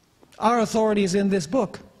 Our authority is in this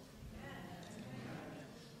book.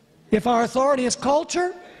 If our authority is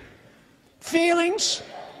culture, feelings,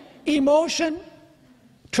 emotion,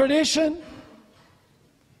 tradition,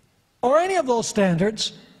 or any of those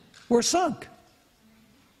standards, we're sunk.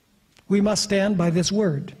 We must stand by this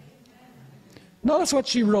word. Notice what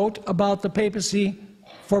she wrote about the papacy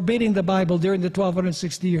forbidding the Bible during the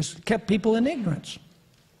 1260 years. Kept people in ignorance.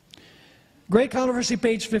 Great Controversy,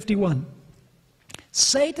 page 51.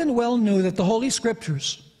 Satan well knew that the Holy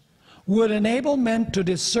Scriptures would enable men to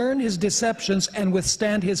discern his deceptions and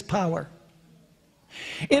withstand his power.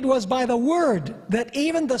 It was by the word that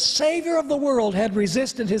even the Savior of the world had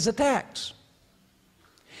resisted his attacks.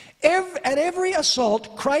 At every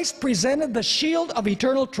assault, Christ presented the shield of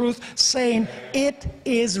eternal truth, saying, "It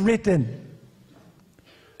is written."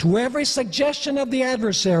 To every suggestion of the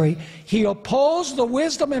adversary, he opposed the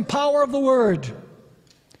wisdom and power of the word.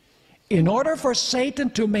 In order for Satan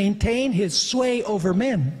to maintain his sway over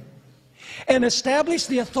men, and establish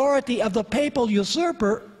the authority of the papal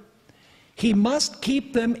usurper, he must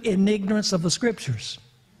keep them in ignorance of the Scriptures.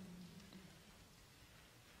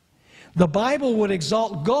 The Bible would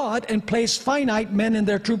exalt God and place finite men in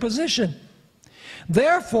their true position.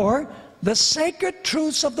 Therefore, the sacred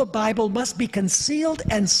truths of the Bible must be concealed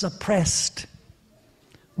and suppressed.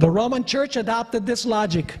 The Roman Church adopted this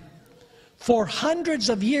logic. For hundreds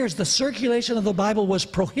of years, the circulation of the Bible was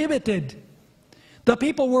prohibited. The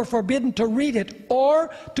people were forbidden to read it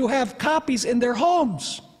or to have copies in their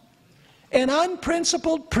homes. And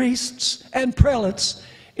unprincipled priests and prelates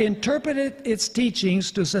interpreted its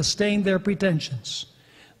teachings to sustain their pretensions.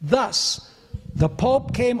 Thus, the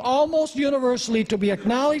Pope came almost universally to be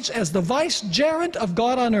acknowledged as the vicegerent of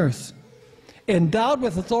God on earth, endowed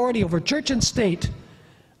with authority over church and state.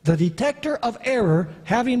 The detector of error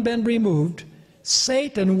having been removed,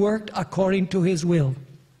 Satan worked according to his will.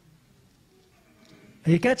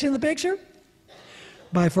 Are you catching the picture?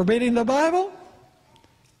 By forbidding the Bible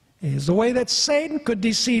is the way that Satan could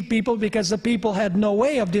deceive people, because the people had no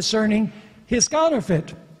way of discerning his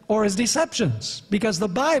counterfeit or his deceptions, because the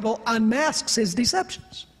Bible unmasks his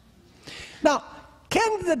deceptions. Now,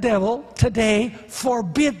 can the devil today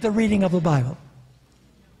forbid the reading of the Bible?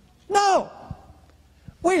 No.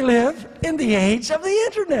 We live in the age of the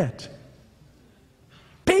internet.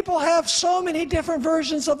 People have so many different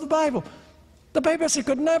versions of the Bible. The papacy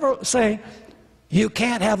could never say, you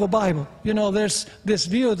can't have a Bible. You know, there's this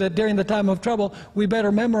view that during the time of trouble, we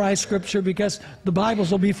better memorize Scripture because the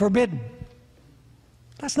Bibles will be forbidden.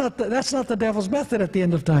 That's not the devil's method at the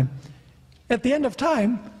end of time. At the end of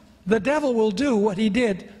time, the devil will do what he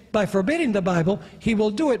did by forbidding the Bible. He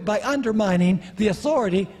will do it by undermining the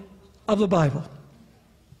authority of the Bible.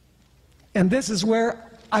 And this is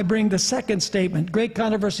where I bring the second statement, Great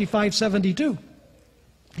Controversy 572.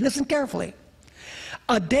 Listen carefully.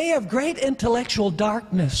 A day of great intellectual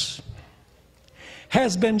darkness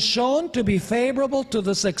has been shown to be favorable to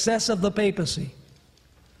the success of the papacy.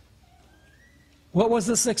 What was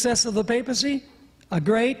the success of the papacy? A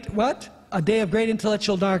great, what? A day of great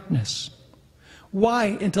intellectual darkness.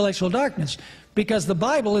 Why intellectual darkness? Because the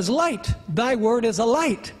Bible is light. Thy word is a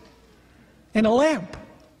light and a lamp.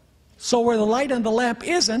 So where the light and the lamp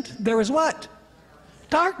isn't, there is what?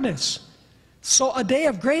 Darkness. So a day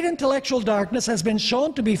of great intellectual darkness has been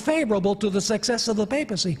shown to be favorable to the success of the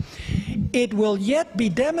papacy. It will yet be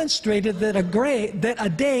demonstrated that a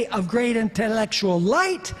day of great intellectual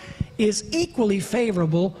light is equally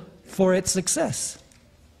favorable for its success.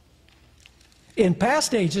 In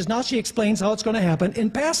past ages, now she explains how it's going to happen. In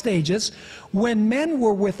past ages, when men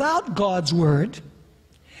were without God's word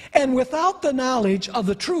and without the knowledge of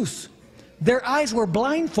the truth, their eyes were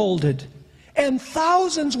blindfolded, and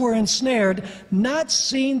thousands were ensnared, not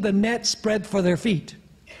seeing the net spread for their feet.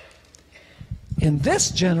 In this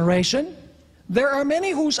generation, there are many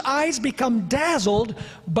whose eyes become dazzled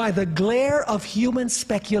by the glare of human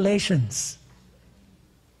speculations.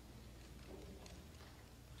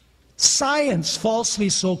 Science, falsely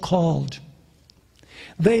so called.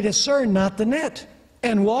 They discern not the net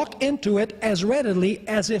and walk into it as readily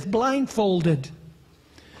as if blindfolded.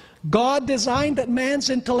 God designed that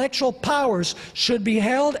man's intellectual powers should be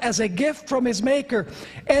held as a gift from his Maker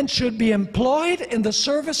and should be employed in the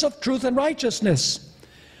service of truth and righteousness.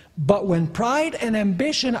 But when pride and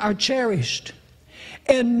ambition are cherished,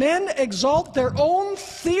 and men exalt their own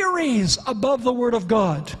theories above the Word of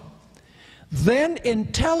God, then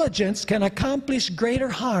intelligence can accomplish greater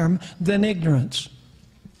harm than ignorance.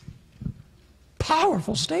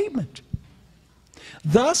 Powerful statement.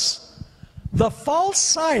 Thus, the false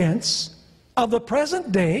science of the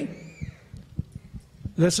present day,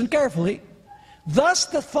 listen carefully, thus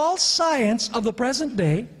the false science of the present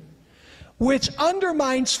day, which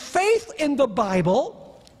undermines faith in the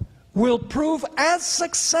Bible, will prove as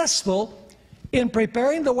successful in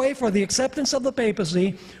preparing the way for the acceptance of the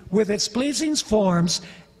papacy with its pleasing forms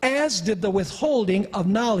as did the withholding of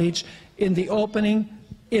knowledge in opening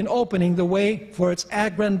the way for its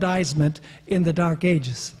aggrandizement in the Dark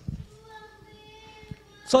Ages.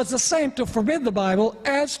 So it's the same to forbid the Bible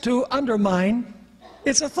as to undermine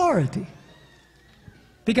its authority.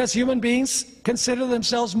 Because human beings consider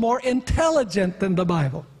themselves more intelligent than the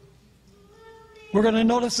Bible. We're going to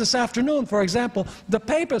notice this afternoon, for example, the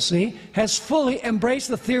papacy has fully embraced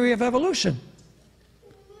the theory of evolution.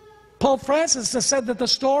 Pope Francis has said that the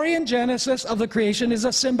story in Genesis of the creation is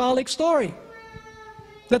a symbolic story.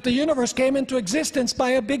 That the universe came into existence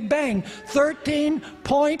by a Big Bang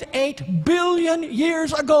 13.8 billion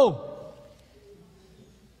years ago.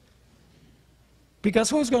 Because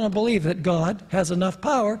who's going to believe that God has enough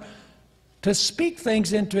power to speak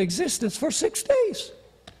things into existence for 6 days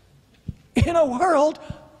in a world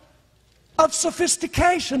of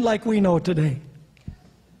sophistication like we know today.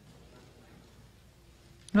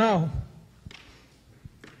 Now,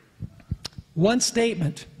 one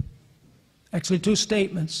statement, actually two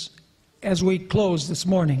statements, as we close this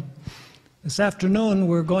morning. This afternoon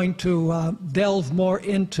we're going to delve more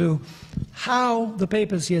into how the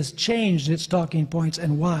papacy has changed its talking points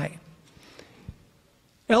and why.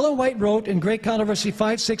 Ellen White wrote in Great Controversy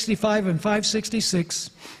 565 and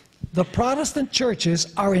 566, the Protestant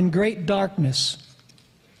churches are in great darkness.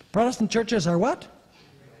 Protestant churches are what?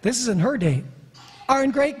 This is in her day. Are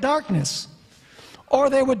in great darkness, or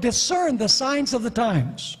they would discern the signs of the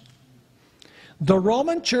times. The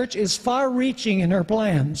Roman Church is far-reaching in her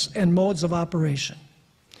plans and modes of operation.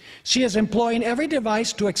 She is employing every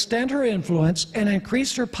device to extend her influence and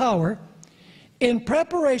increase her power in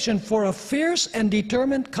preparation for a fierce and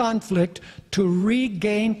determined conflict to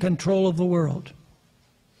regain control of the world,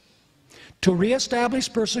 to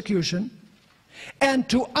reestablish persecution, and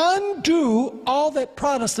to undo all that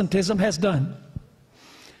Protestantism has done.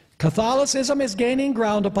 Catholicism is gaining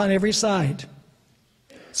ground upon every side.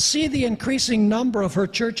 See the increasing number of her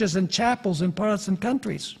churches and chapels in Protestant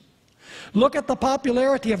countries. Look at the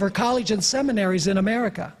popularity of her college and seminaries in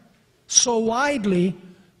America, so widely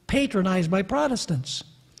patronized by Protestants.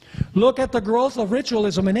 Look at the growth of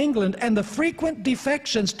ritualism in England and the frequent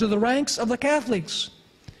defections to the ranks of the Catholics.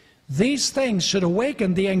 These things should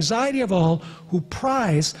awaken the anxiety of all who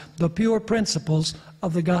prize the pure principles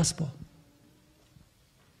of the gospel.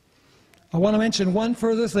 I want to mention one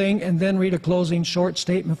further thing and then read a closing short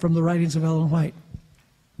statement from the writings of Ellen White.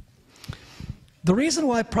 The reason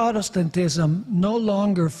why Protestantism no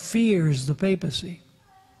longer fears the papacy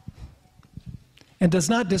and does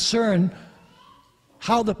not discern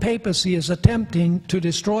how the papacy is attempting to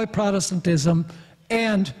destroy Protestantism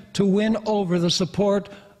and to win over the support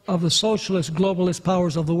of the socialist, globalist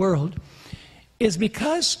powers of the world is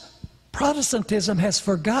because Protestantism has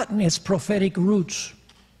forgotten its prophetic roots.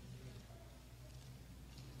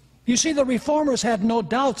 You see, the Reformers had no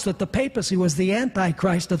doubts that the papacy was the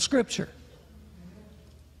Antichrist of Scripture.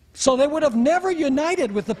 So they would have never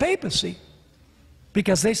united with the papacy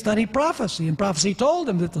because they studied prophecy, and prophecy told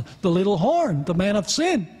them that the little horn, the man of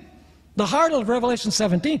sin, the harlot of Revelation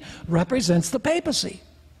 17, represents the papacy.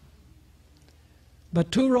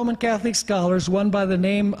 But two Roman Catholic scholars, one by the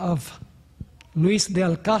name of Luis de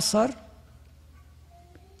Alcázar,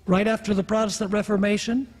 right after the Protestant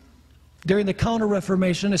Reformation, during the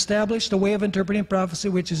Counter-Reformation, established a way of interpreting prophecy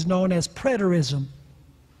which is known as preterism.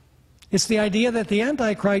 It's the idea that the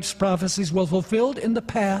Antichrist prophecies were fulfilled in the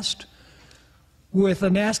past with a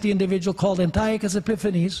nasty individual called Antiochus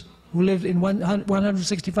Epiphanes, who lived in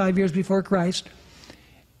 165 years before Christ,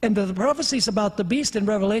 and the prophecies about the beast in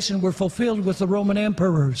Revelation were fulfilled with the Roman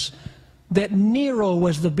emperors, that Nero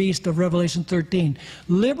was the beast of Revelation 13.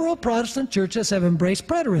 Liberal Protestant churches have embraced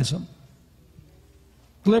preterism.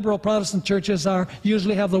 Liberal Protestant churches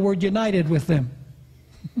usually have the word united with them.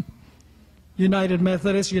 United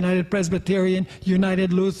Methodist, United Presbyterian,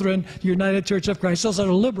 United Lutheran, United Church of Christ. Those are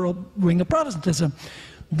the liberal wing of Protestantism.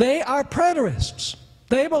 They are preterists.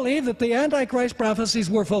 They believe that the Antichrist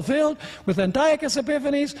prophecies were fulfilled with Antiochus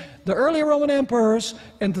Epiphanes, the early Roman emperors,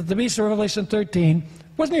 and that the beast of Revelation 13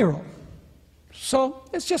 was Nero. So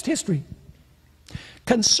it's just history.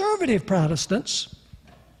 Conservative Protestants,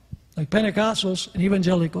 like Pentecostals and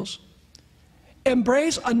evangelicals,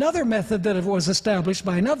 embrace another method that was established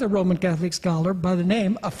by another Roman Catholic scholar by the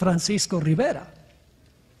name of Francisco Rivera.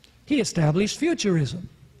 He established futurism.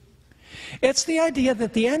 It's the idea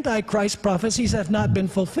that the Antichrist prophecies have not been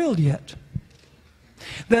fulfilled yet.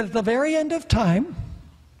 That at the very end of time,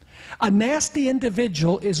 a nasty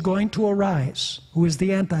individual is going to arise, who is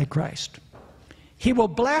the Antichrist. He will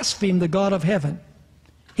blaspheme the God of heaven.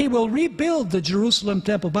 He will rebuild the Jerusalem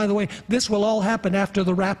temple. By the way, this will all happen after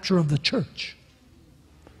the rapture of the church.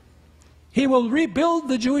 He will rebuild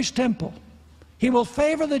the Jewish temple. He will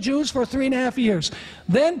favor the Jews for 3.5 years.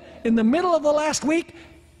 Then, in the middle of the last week,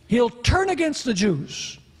 he'll turn against the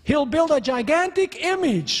Jews. He'll build a gigantic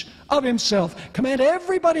image of himself, command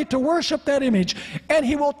everybody to worship that image, and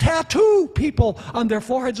he will tattoo people on their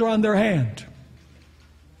foreheads or on their hand.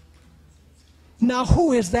 Now,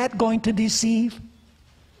 who is that going to deceive?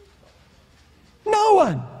 No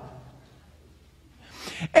one.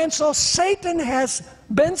 And so Satan has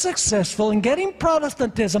been successful in getting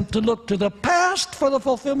Protestantism to look to the past for the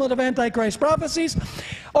fulfillment of Antichrist prophecies,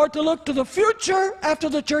 or to look to the future after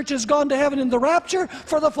the church has gone to heaven in the rapture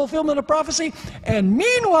for the fulfillment of prophecy. And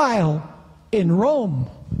meanwhile, in Rome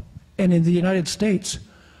and in the United States,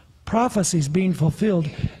 prophecies being fulfilled,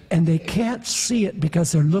 and they can't see it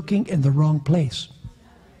because they're looking in the wrong place.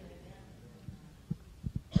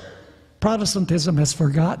 Protestantism has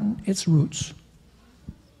forgotten its roots.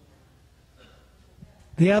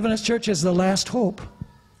 The Adventist Church is the last hope.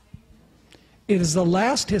 It is the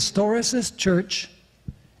last historicist church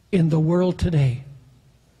in the world today.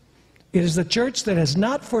 It is the church that has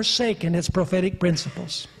not forsaken its prophetic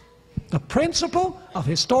principles. The principle of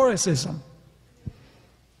historicism.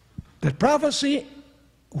 That prophecy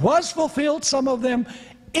was fulfilled, some of them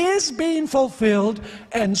is being fulfilled,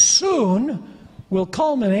 and soon will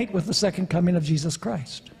culminate with the second coming of Jesus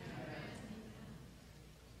Christ.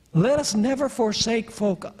 Let us never forsake,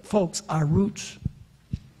 folks, our roots.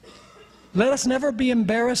 Let us never be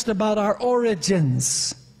embarrassed about our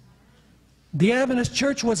origins. The Adventist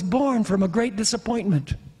Church was born from a great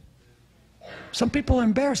disappointment. Some people are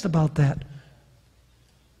embarrassed about that.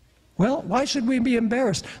 Well, why should we be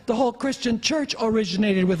embarrassed? The whole Christian church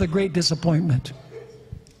originated with a great disappointment.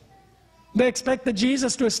 They expected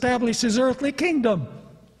Jesus to establish his earthly kingdom.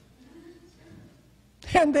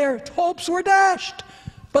 And their hopes were dashed.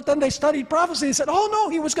 But then they studied prophecy and said, oh no,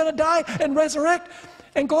 he was going to die and resurrect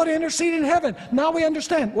and go to intercede in heaven. Now we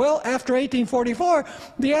understand. Well, after 1844,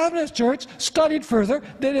 the Adventist Church studied further.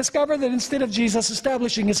 They discovered that instead of Jesus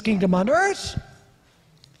establishing his kingdom on earth,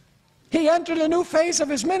 he entered a new phase of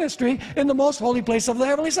his ministry in the most holy place of the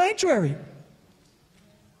heavenly sanctuary.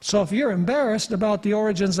 So if you're embarrassed about the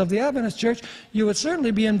origins of the Adventist Church, you would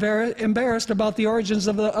certainly be embarrassed about the origins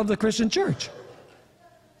of the Christian church.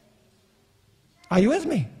 Are you with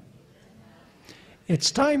me?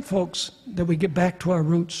 It's time, folks, that we get back to our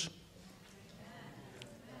roots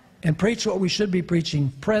and preach what we should be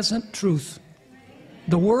preaching, present truth.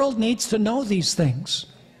 The world needs to know these things.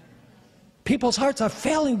 People's hearts are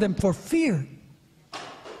failing them for fear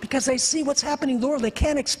because they see what's happening in the world. They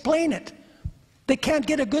can't explain it. They can't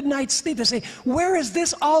get a good night's sleep. They say, where is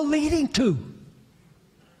this all leading to?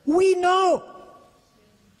 We know.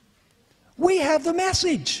 We have the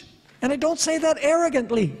message. And I don't say that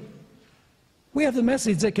arrogantly. We have the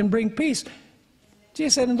message that can bring peace.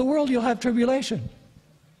 Jesus said, in the world you'll have tribulation,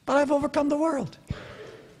 but I've overcome the world.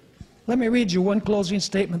 Let me read you one closing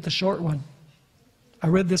statement, the short one. I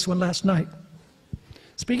read this one last night.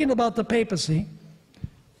 Speaking about the papacy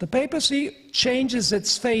changes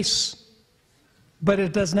its face, but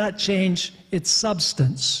it does not change its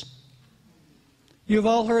substance. You've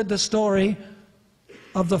all heard the story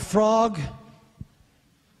of the frog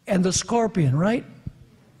and the scorpion, right?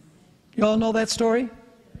 You all know that story?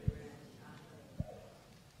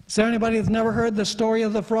 Is there anybody that's never heard the story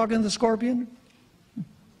of the frog and the scorpion?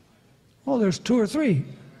 Oh, there's two or three.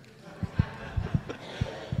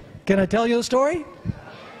 Can I tell you the story?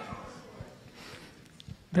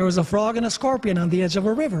 There was a frog and a scorpion on the edge of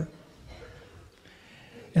a river.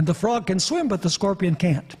 And the frog can swim, but the scorpion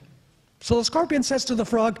can't. So the scorpion says to the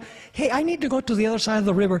frog, hey, I need to go to the other side of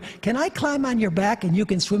the river. Can I climb on your back and you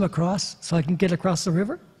can swim across so I can get across the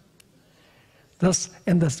river?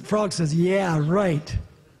 And the frog says, yeah, right.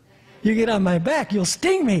 You get on my back, you'll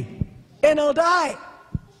sting me, and I'll die.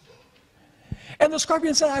 And the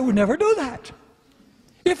scorpion said, I would never do that.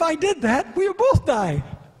 If I did that, we would both die.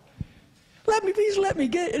 Please let me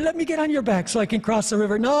get on your back so I can cross the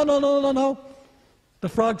river. No, no, no, no, no. The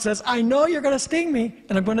frog says, I know you're going to sting me,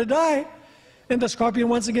 and I'm going to die. And the scorpion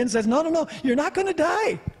once again says, no, no, no, you're not going to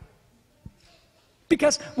die.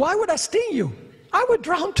 Because why would I sting you? I would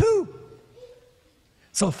drown too.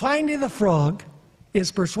 So finally the frog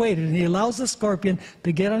is persuaded, and he allows the scorpion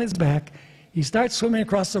to get on his back. He starts swimming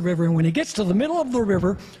across the river, and when he gets to the middle of the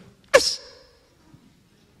river,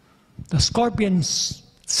 the scorpion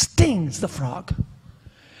stings the frog.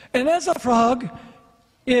 And as the frog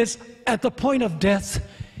is at the point of death,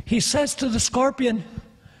 he says to the scorpion,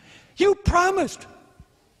 you promised,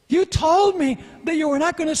 you told me that you were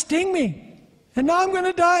not going to sting me, and now I'm going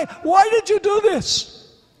to die. Why did you do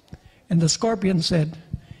this? And the scorpion said,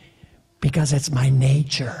 because it's my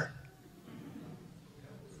nature.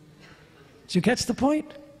 Did you catch the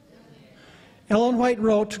point? Ellen White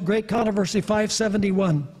wrote, Great Controversy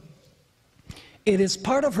 571, it is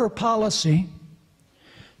part of her policy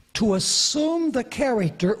to assume the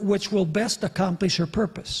character which will best accomplish her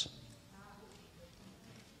purpose.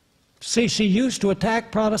 See, she used to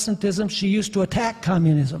attack Protestantism, she used to attack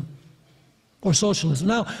communism or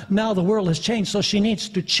socialism. Now the world has changed, so she needs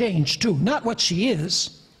to change too. Not what she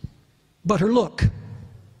is, but her look.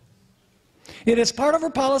 It is part of her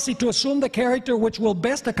policy to assume the character which will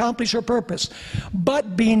best accomplish her purpose.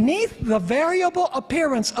 But beneath the variable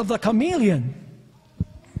appearance of the chameleon,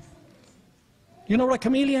 you know what a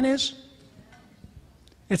chameleon is?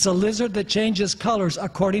 It's a lizard that changes colors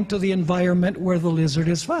according to the environment where the lizard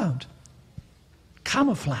is found.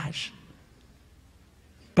 Camouflage.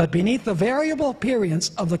 But beneath the variable appearance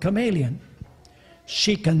of the chameleon,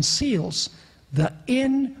 she conceals the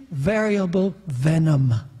invariable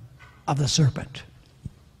venom of the serpent.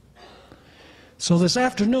 So this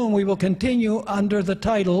afternoon we will continue under the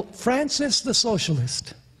title, Francis the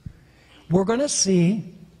Socialist. We're going to see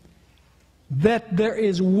that there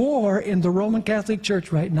is war in the Roman Catholic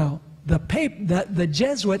Church right now. The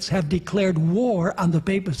Jesuits have declared war on the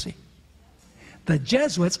papacy. The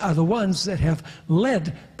Jesuits are the ones that have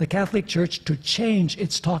led the Catholic Church to change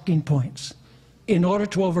its talking points in order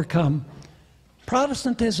to overcome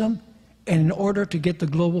Protestantism and in order to get the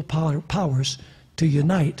global powers to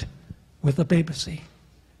unite with the papacy.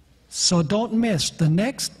 So don't miss the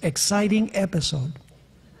next exciting episode.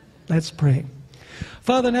 Let's pray.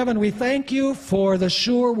 Father in heaven, we thank you for the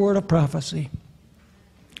sure word of prophecy.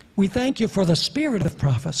 We thank you for the spirit of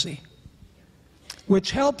prophecy,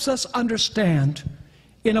 which helps us understand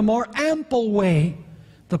in a more ample way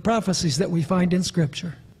the prophecies that we find in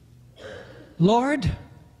Scripture. Lord,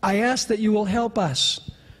 I ask that you will help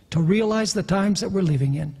us to realize the times that we're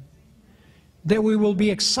living in, that we will be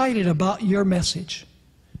excited about your message,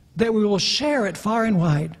 that we will share it far and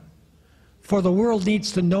wide, for the world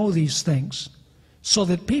needs to know these things so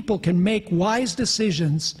that people can make wise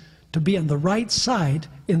decisions to be on the right side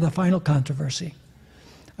in the final controversy.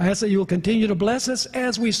 I ask that you will continue to bless us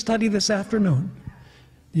as we study this afternoon.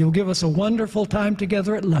 You'll give us a wonderful time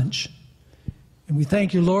together at lunch. And we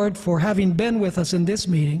thank you, Lord, for having been with us in this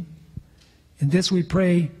meeting. And this we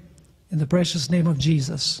pray in the precious name of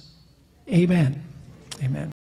Jesus. Amen. Amen.